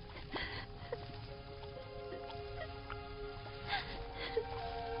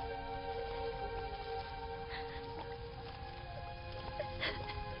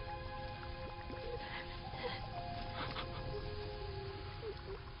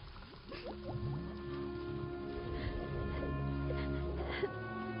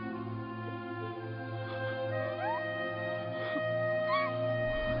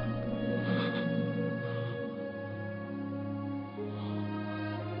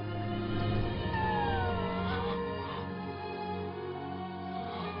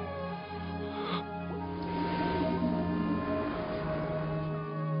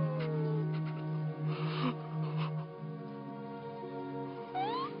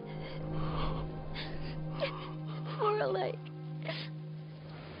 Lake.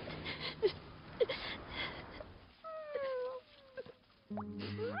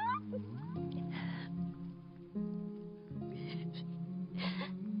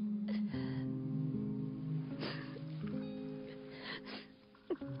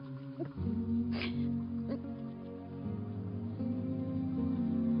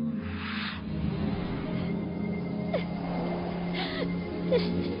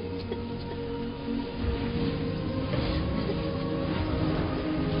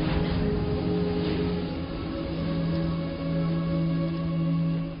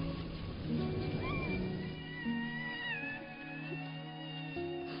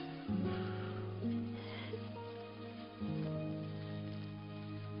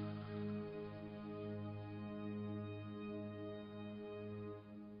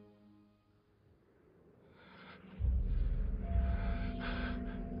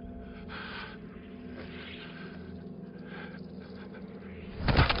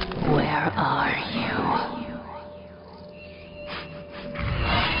 Where are you?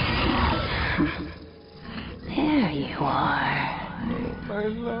 There you are. My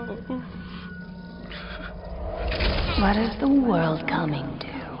love. What is the world coming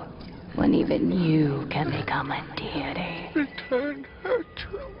to when even you can become a deity? Return her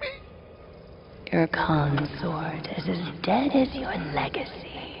to me. Your consort is as dead as your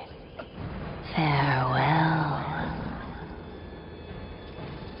legacy. Farewell.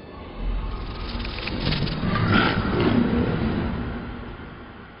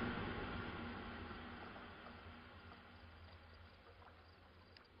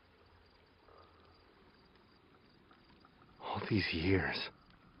 All these years,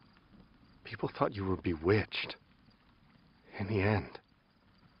 people thought you were bewitched. In the end,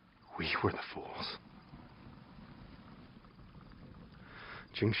 we were the fools.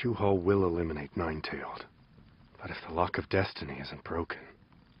 Jingshu Hall will eliminate Nine-Tailed, but if the Lock of Destiny isn't broken,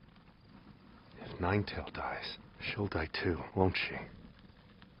 if Nine-Tailed dies, she'll die too, won't she?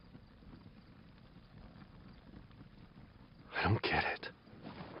 I don't get it.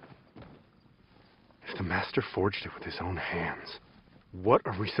 If the Master forged it with his own hands, what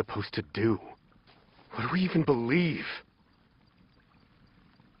are we supposed to do? What do we even believe?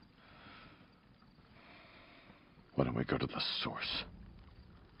 Why don't we go to the source?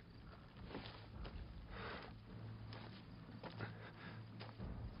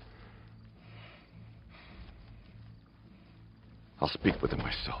 I'll speak with him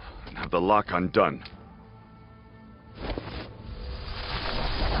myself and have the lock undone.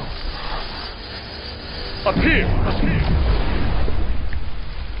 Up here! Up here!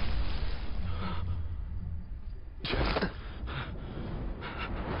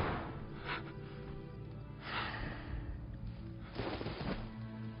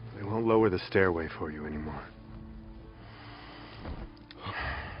 They won't lower the stairway for you anymore.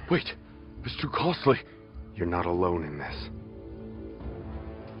 Wait, it's too costly. You're not alone in this.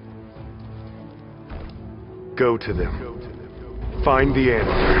 Go to them. Find the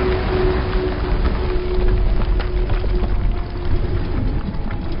answer.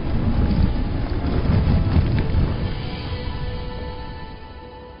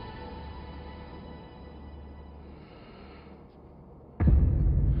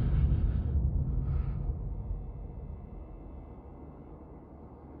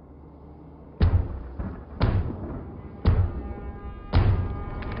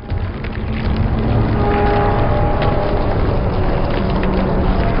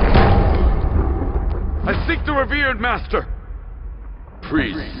 Revered Master!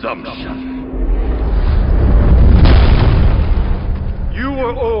 Presumption. You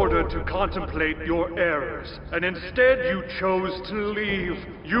were ordered to contemplate your errors, and instead you chose to leave.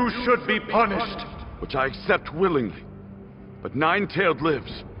 You should be punished. Which I accept willingly. But Nine-Tailed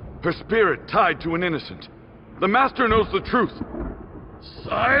lives, her spirit tied to an innocent. The Master knows the truth.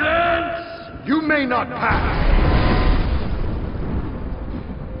 Silence! You may not pass!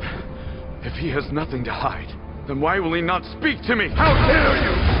 If he has nothing to hide, then why will he not speak to me? How dare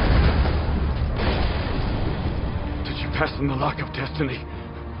you! Did you pass in the lock of destiny?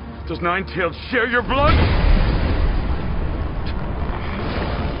 Does Nine-Tailed share your blood?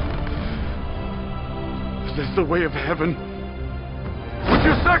 Is this the way of heaven? Would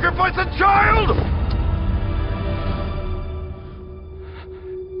you sacrifice a child?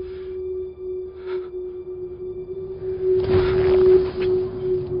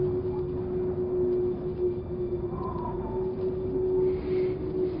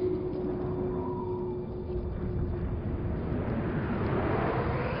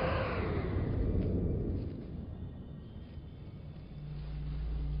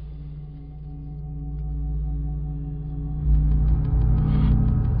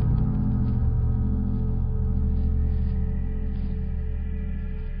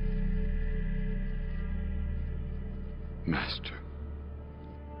 Master.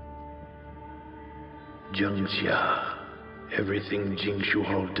 Zhengxia. Everything Jingshu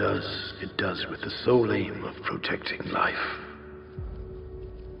Hall does, it does with the sole aim of protecting life.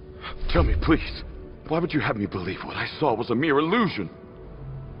 Tell me, please. Why would you have me believe what I saw was a mere illusion?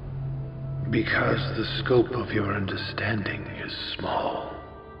 Because the scope of your understanding is small.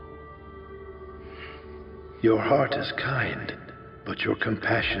 Your heart is kind, but your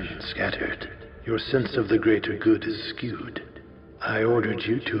compassion scattered. Your sense of the greater good is skewed. I ordered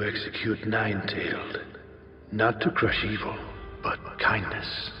you to execute Nine-Tailed. Not to crush evil, but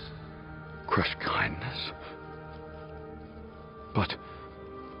kindness. Crush kindness? But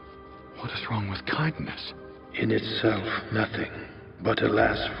what is wrong with kindness? In itself, nothing. But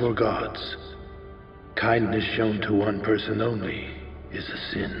alas for gods, kindness shown to one person only is a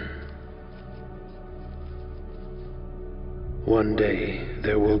sin. One day,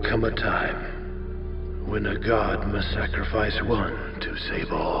 there will come a time when a god must sacrifice one to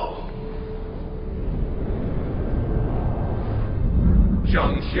save all.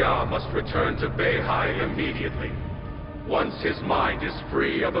 Zhengxia must return to Beihai immediately. Once his mind is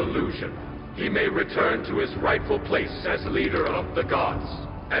free of illusion, he may return to his rightful place as leader of the gods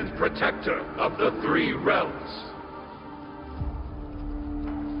and protector of the three realms.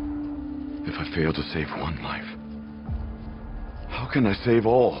 If I fail to save one life, how can I save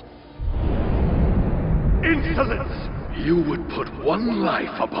all? Insolence! You would put one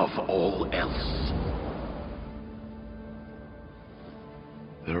life above all else.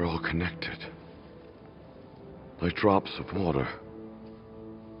 They're all connected. Like drops of water.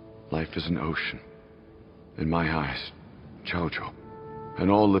 Life is an ocean. In my eyes, Jojo, and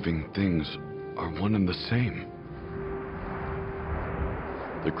all living things are one and the same.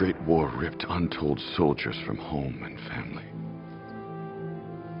 The Great War ripped untold soldiers from home and family.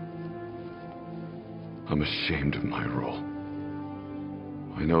 I'm ashamed of my role.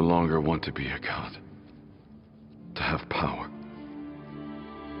 I no longer want to be a god. To have power.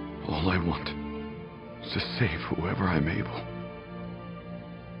 All I want is to save whoever I'm able.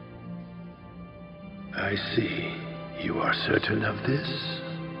 I see. You are certain of this?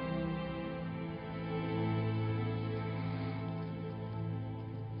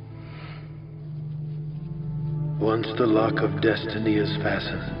 Once the lock of destiny is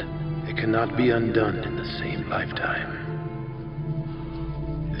fastened, it cannot be undone in the same lifetime.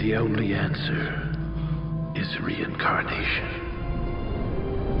 The only answer is reincarnation.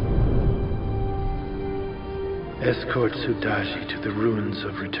 Escort Sudashi to the ruins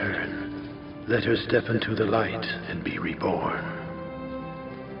of return. Let her step into the light and be reborn.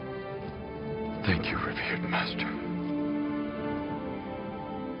 Thank you, revered master.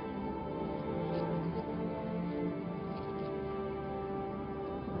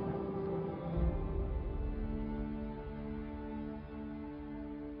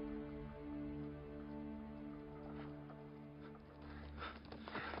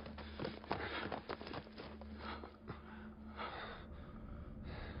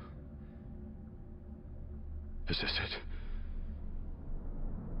 Is this it?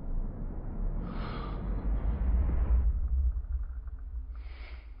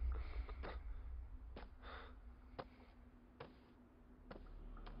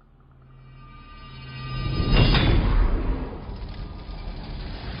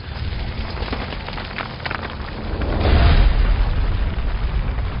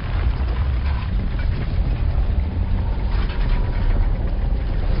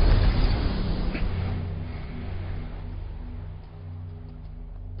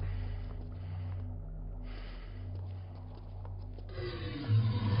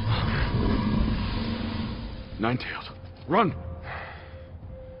 Nine-tailed. Run!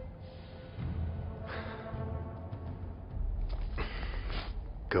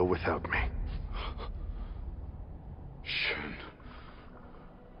 Go without me. Shen.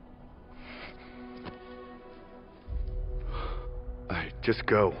 Just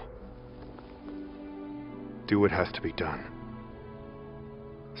go. Do what has to be done.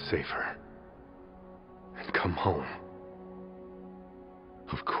 Save her. And come home.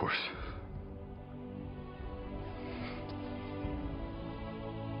 Of course.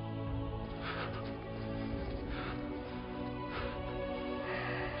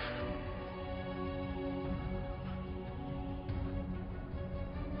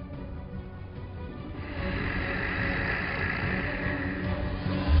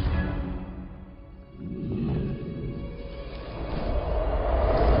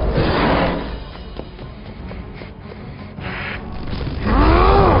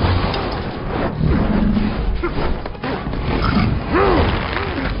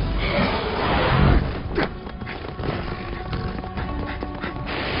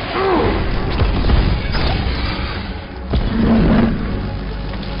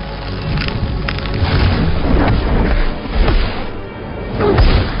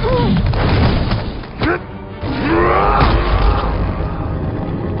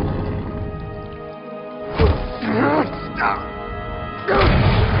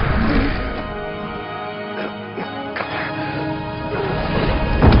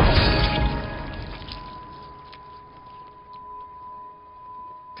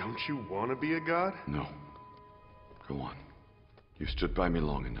 Don't you want to be a god? No. Go on. You stood by me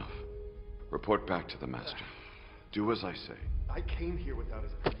long enough. Report back to the Master. Do as I say. I came here without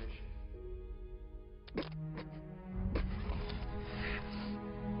his permission.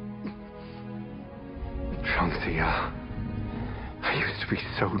 Changxia, I used to be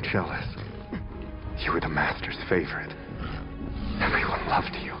so jealous. You were the Master's favorite. Everyone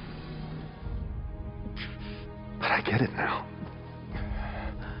loved you. But I get it now.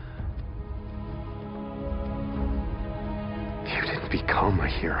 You didn't become a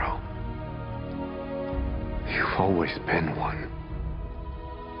hero. You've always been one.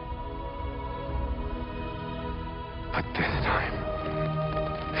 But this time,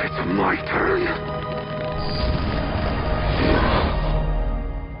 it's my turn.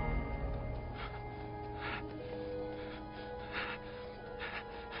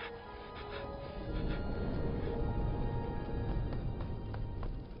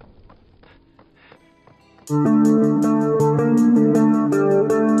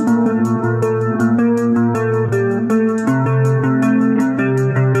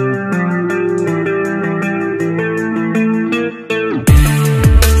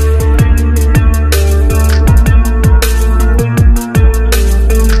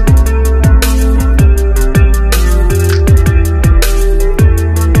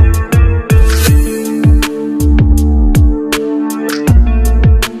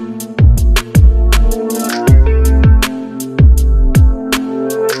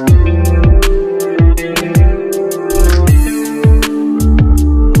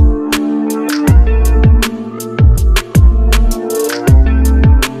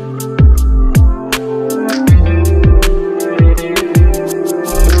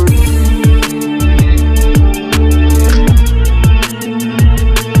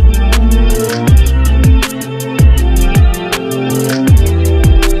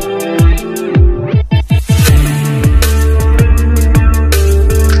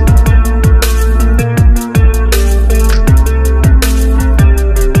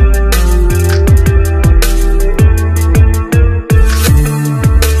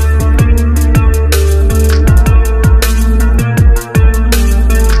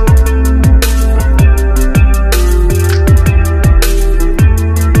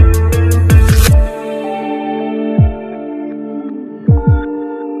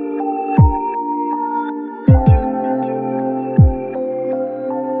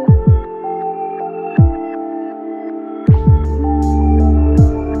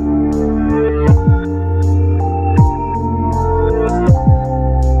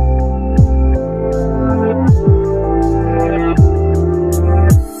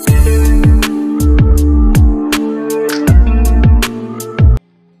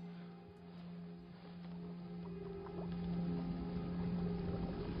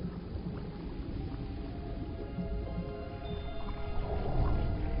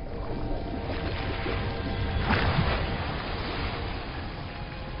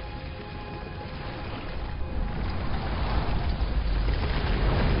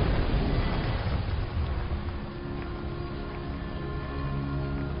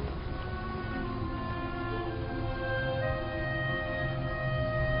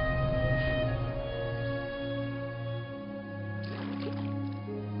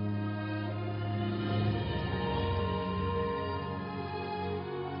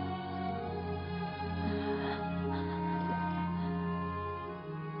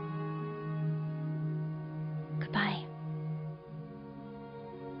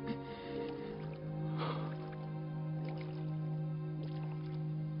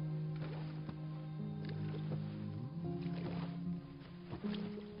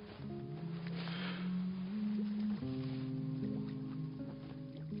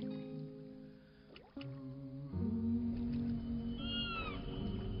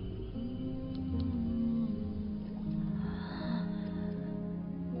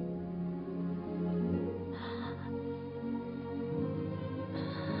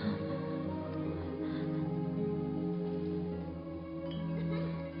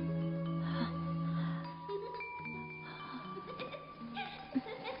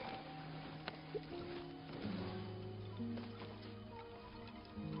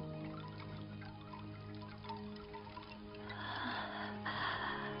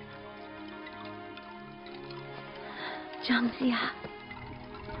 Jiangxia.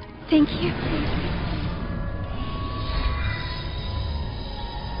 Thank you.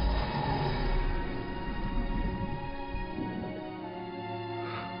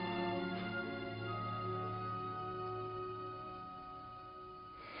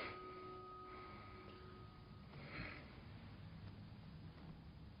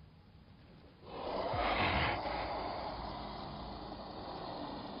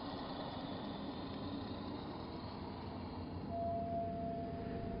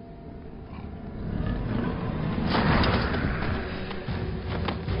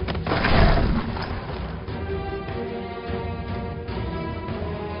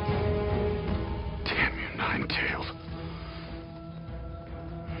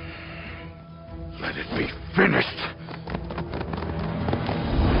 Let it be finished!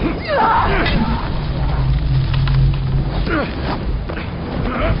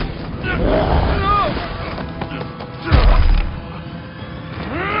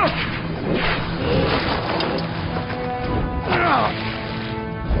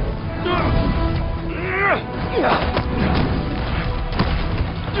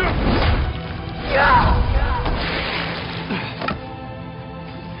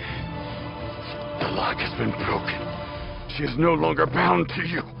 The lock has been broken. She is no longer bound to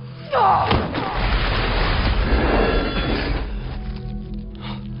you.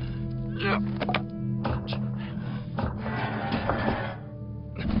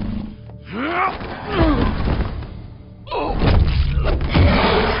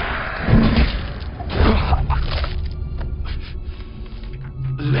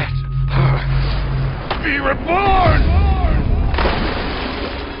 Let her be reborn!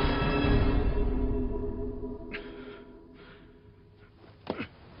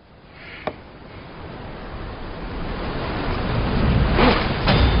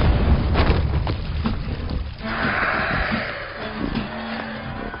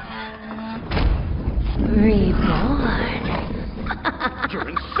 Reborn. You're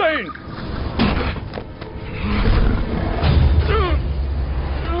insane!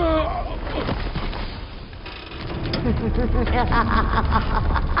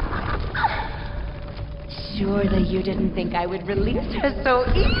 Surely you didn't think I would release her so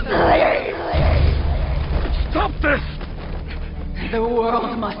easily. Stop this! The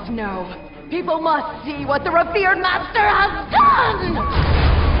world must know. People must see what the revered master has done!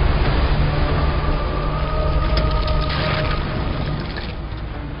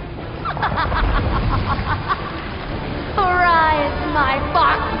 Rise, my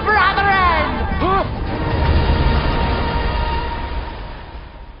fox brethren!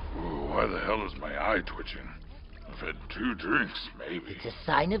 Why the hell is my eye twitching? I've had 2 drinks, maybe. It's a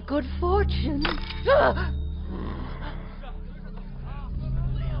sign of good fortune.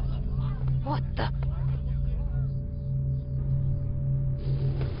 What the?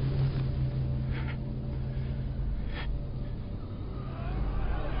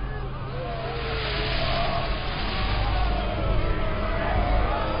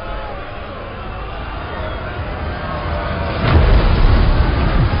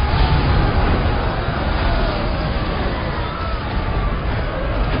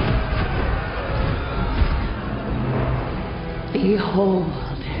 Behold,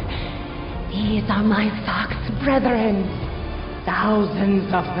 these are my fox brethren,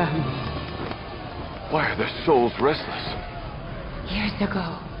 thousands of them. Why are their souls restless? Years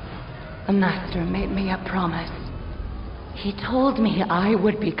ago, the master made me a promise. He told me I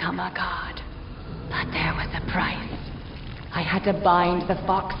would become a god, but there was a price. I had to bind the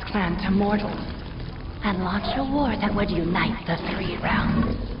Fox clan to mortals and launch a war that would unite the 3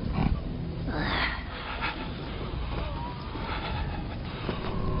 realms.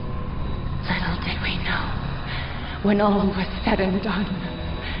 Little did we know, when all was said and done,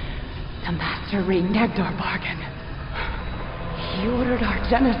 the master reneged our bargain. He ordered our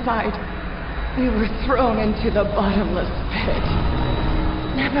genocide. We were thrown into the bottomless pit,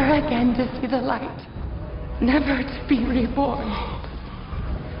 never again to see the light, never to be reborn.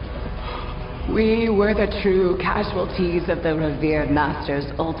 We were the true casualties of the revered master's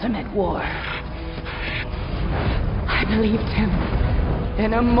ultimate war. I believed him.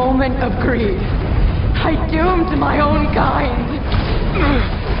 In a moment of greed, I doomed my own kind.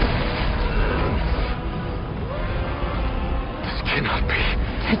 This cannot be.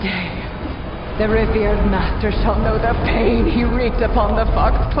 Today, the revered master shall know the pain he wreaked upon the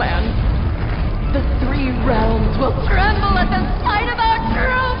Fox clan. The 3 realms will tremble at the sight of our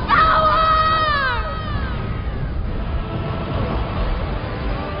true power!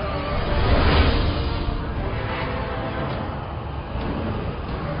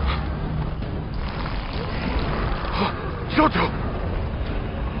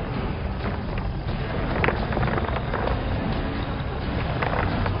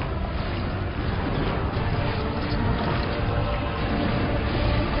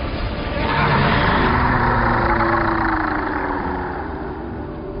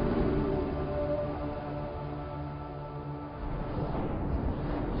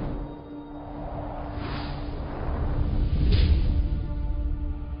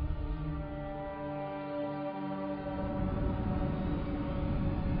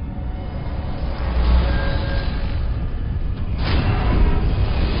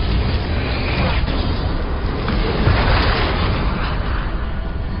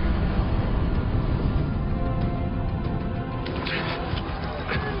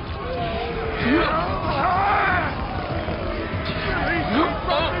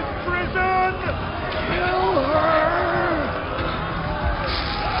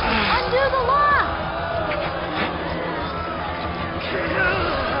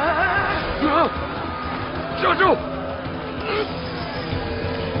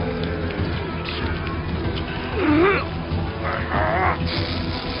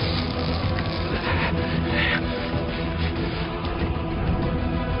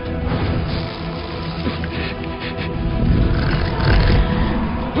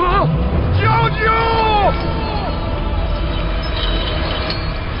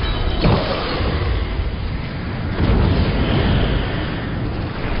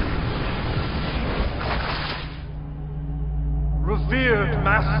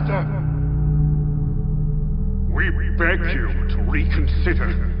 Master. We beg you to reconsider.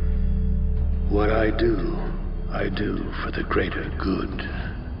 What I do for the greater good.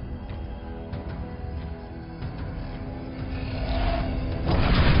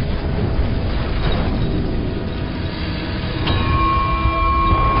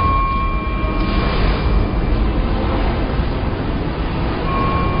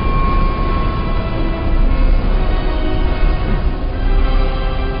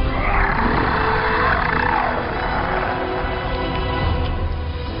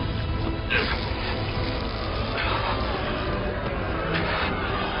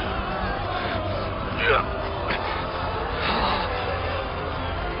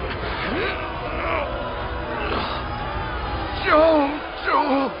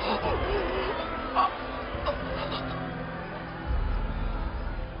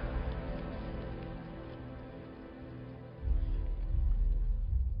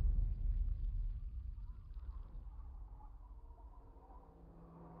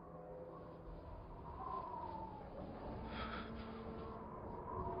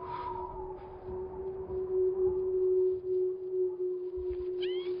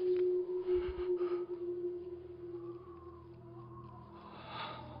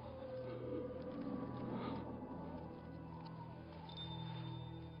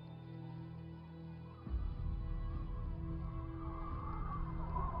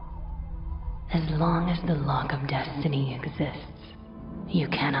 As long as the Lock of Destiny exists, you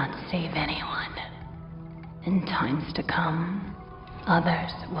cannot save anyone. In times to come,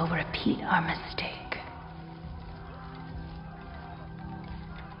 others will repeat our mistake.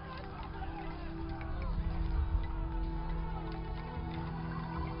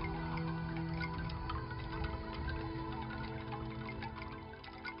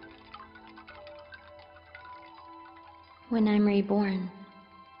 When I'm reborn,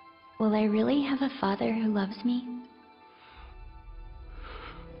 will I really have a father who loves me?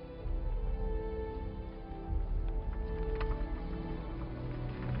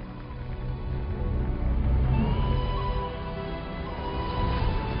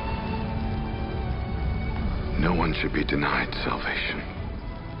 No one should be denied salvation.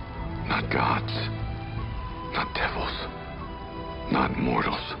 Not gods. Not devils. Not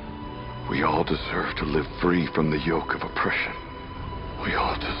mortals. We all deserve to live free from the yoke of oppression. We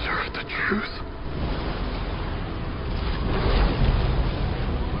all deserve the truth.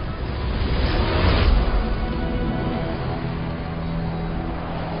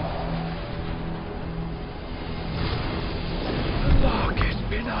 The lock has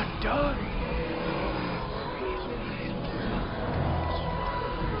been undone.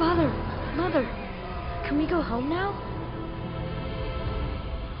 Father, Mother, can we go home now?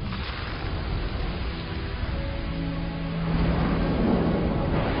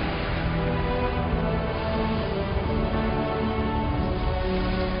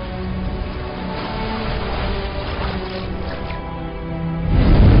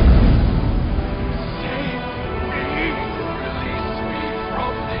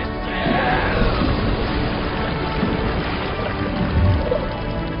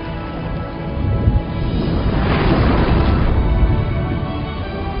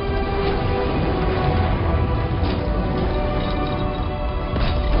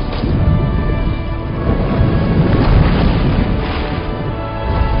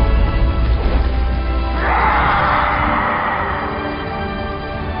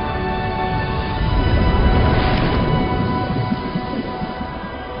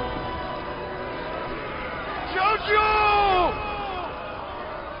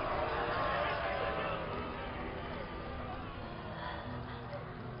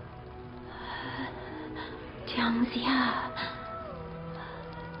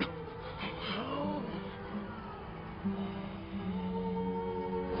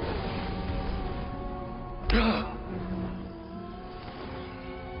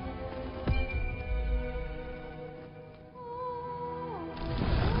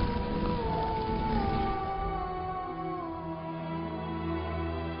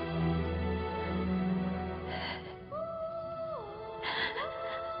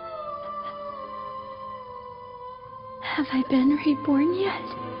 Have I been reborn yet?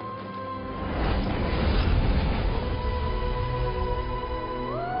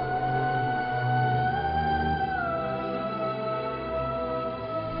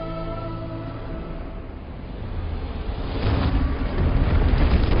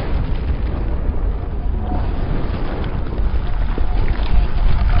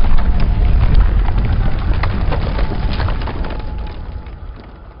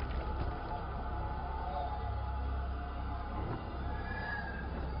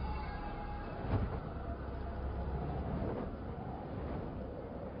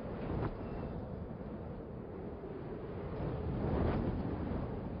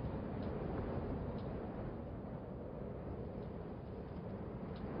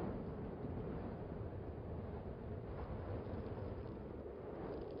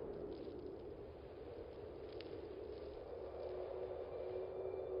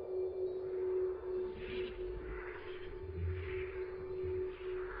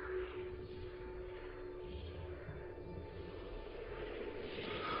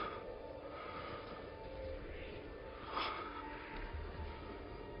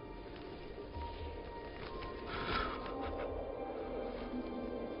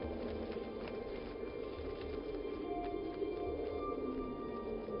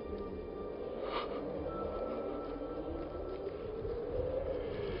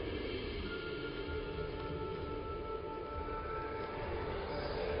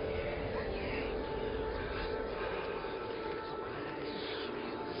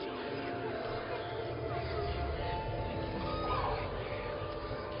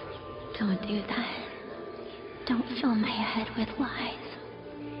 Don't do that. Don't fill my head with lies.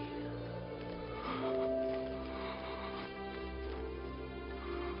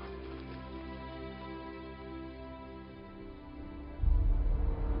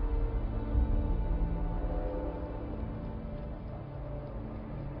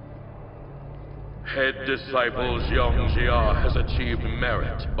 Head disciple Jiangjia has achieved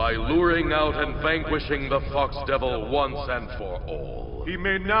merit by luring out and vanquishing the Fox Devil once and for all. He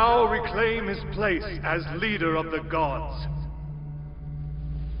may now reclaim his place as leader of the gods.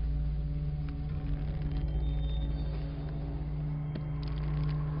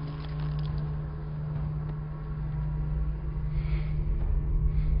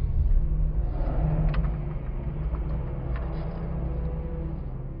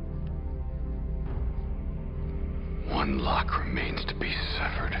 One lock remains to be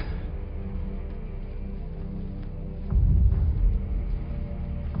severed.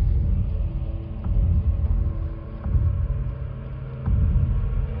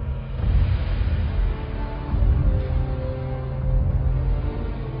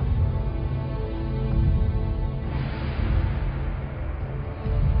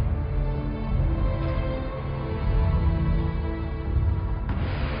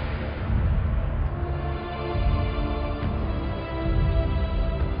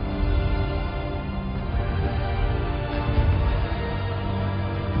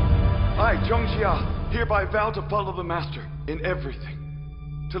 I, Zhongjia, hereby vow to follow the Master in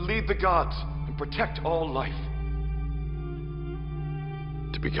everything, to lead the gods and protect all life.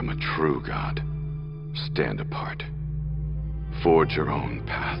 To become a true god, stand apart. Forge your own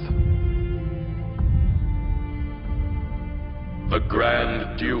path. The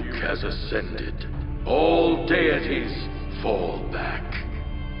Grand Duke has ascended. All deities fall back.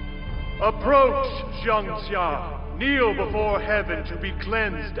 Approach, Jiangjia. Kneel before heaven to be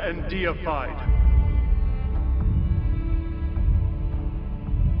cleansed and deified.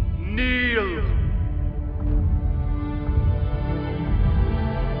 Kneel.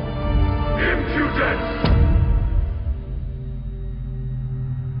 Impudence!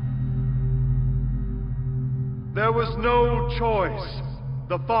 There was no choice.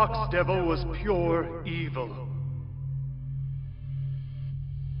 The Fox Devil was pure evil.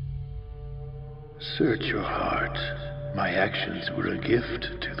 Search your heart. My actions were a gift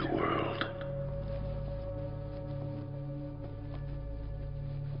to the world.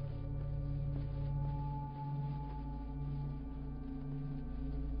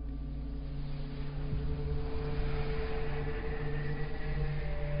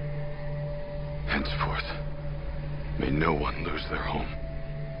 Henceforth, may no one lose their home.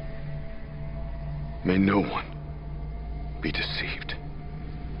 May no one be deceived.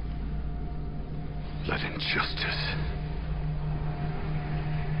 Let injustice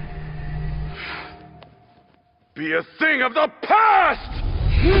be a thing of the past!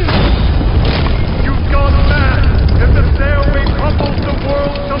 You've gone mad! If the stairway crumbles, the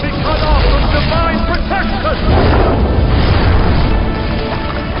world shall be cut off from divine protection!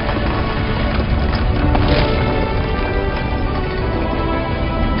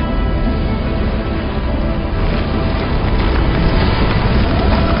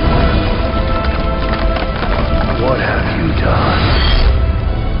 What have you done?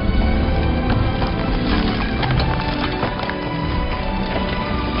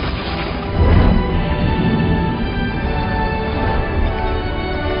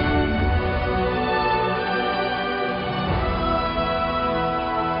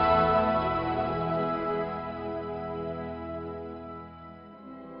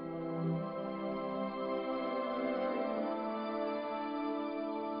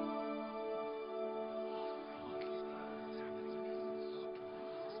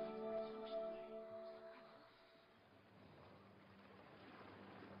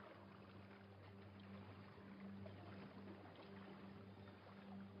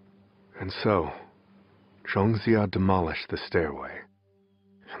 And so, Zhongjia demolished the stairway,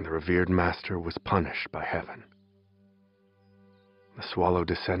 and the revered master was punished by heaven. The swallow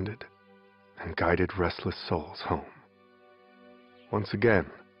descended and guided restless souls home. Once again,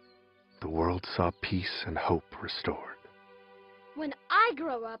 the world saw peace and hope restored. When I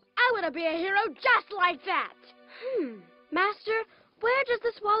grow up, I want to be a hero just like that! Master, where does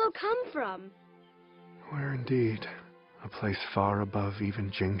the swallow come from? Where indeed, a place far above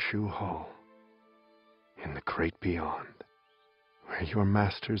even Jingshu Hall. In the great beyond, where your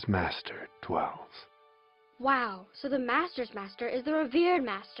master's master dwells. Wow, so the master's master is the revered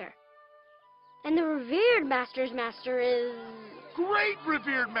master. And the revered master's master is... Great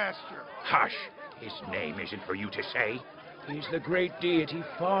revered master! Hush! His name isn't for you to say. He's the great deity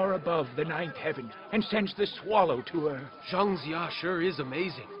far above the ninth heaven, and sends the swallow to her. Zhangxia sure is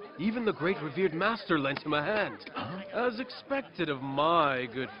amazing. Even the great revered master lent him a hand. As expected of my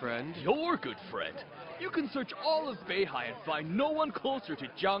good friend. Your good friend? You can search all of Beihai and find no one closer to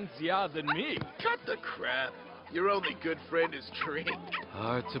Zhangxia than me. Cut the crap. Your only good friend is Trink.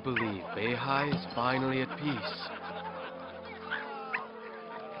 Hard to believe Beihai is finally at peace.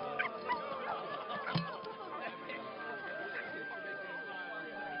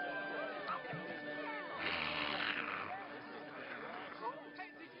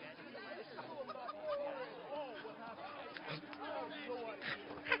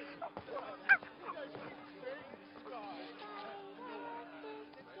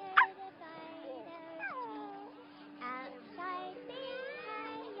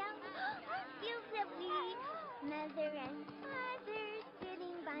 Mother and father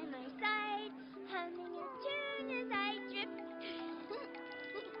sitting by my side, humming a tune as I drift.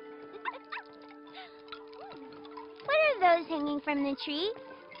 What are those hanging from the tree?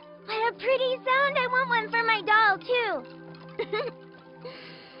 What a pretty sound! I want one for my doll, too.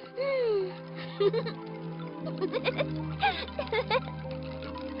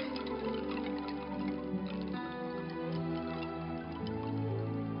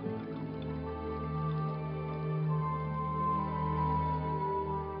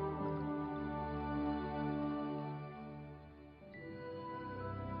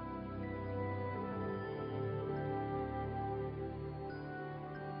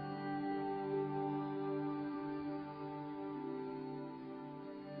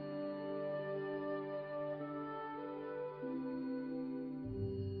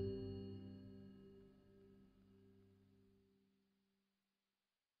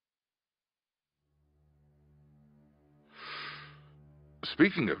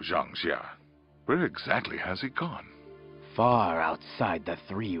 Speaking of Zhangxia, where exactly has he gone? Far outside the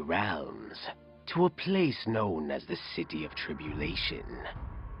three realms, to a place known as the City of Tribulation.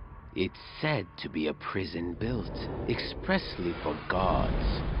 It's said to be a prison built expressly for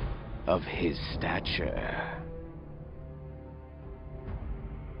gods of his stature.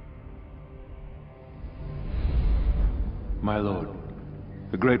 My lord,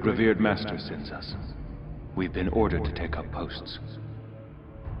 the great revered master sends us. We've been ordered to take up posts.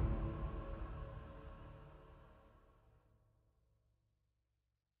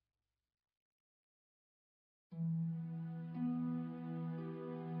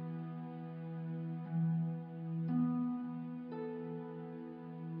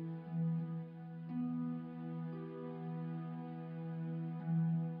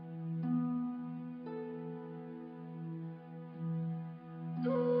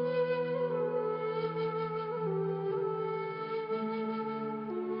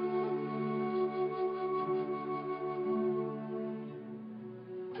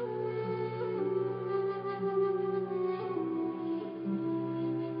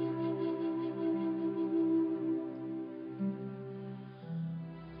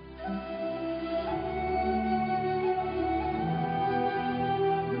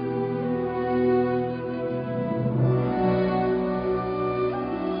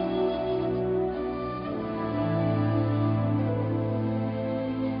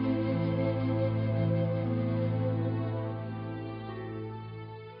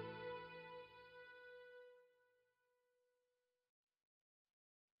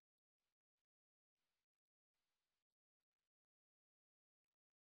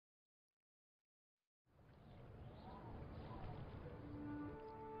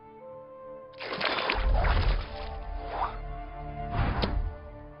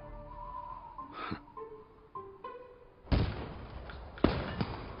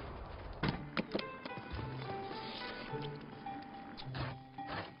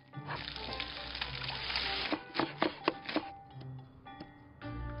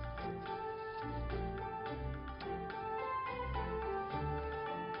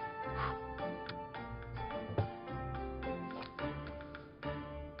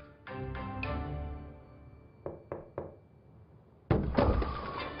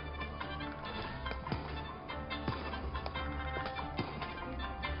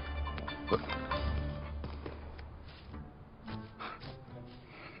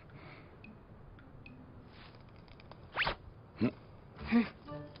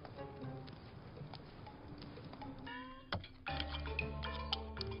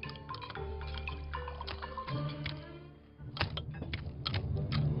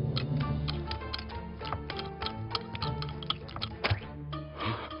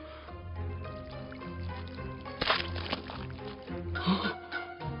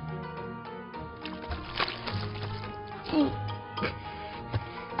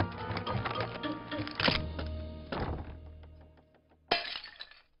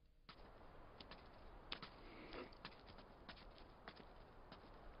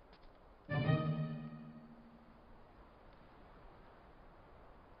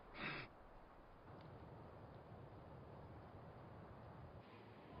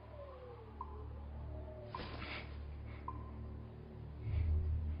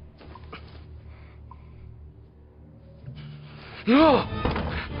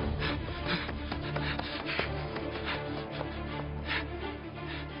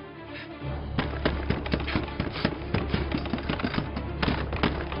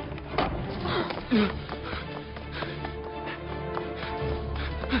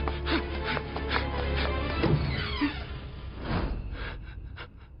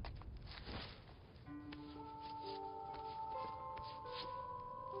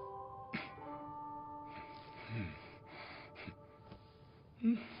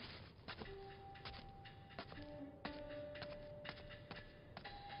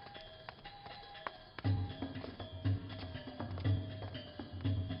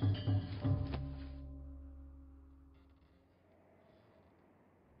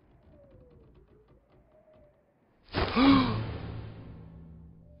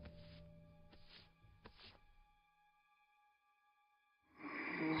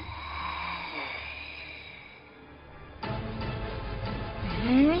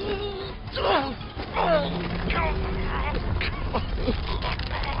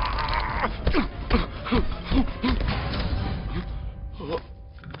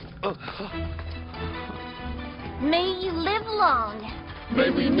 May you live long. May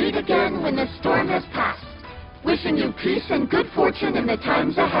we meet again when the storm has passed. Wishing you peace and good fortune in the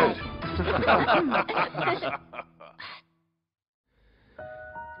times ahead.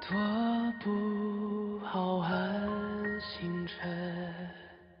 多不好汉。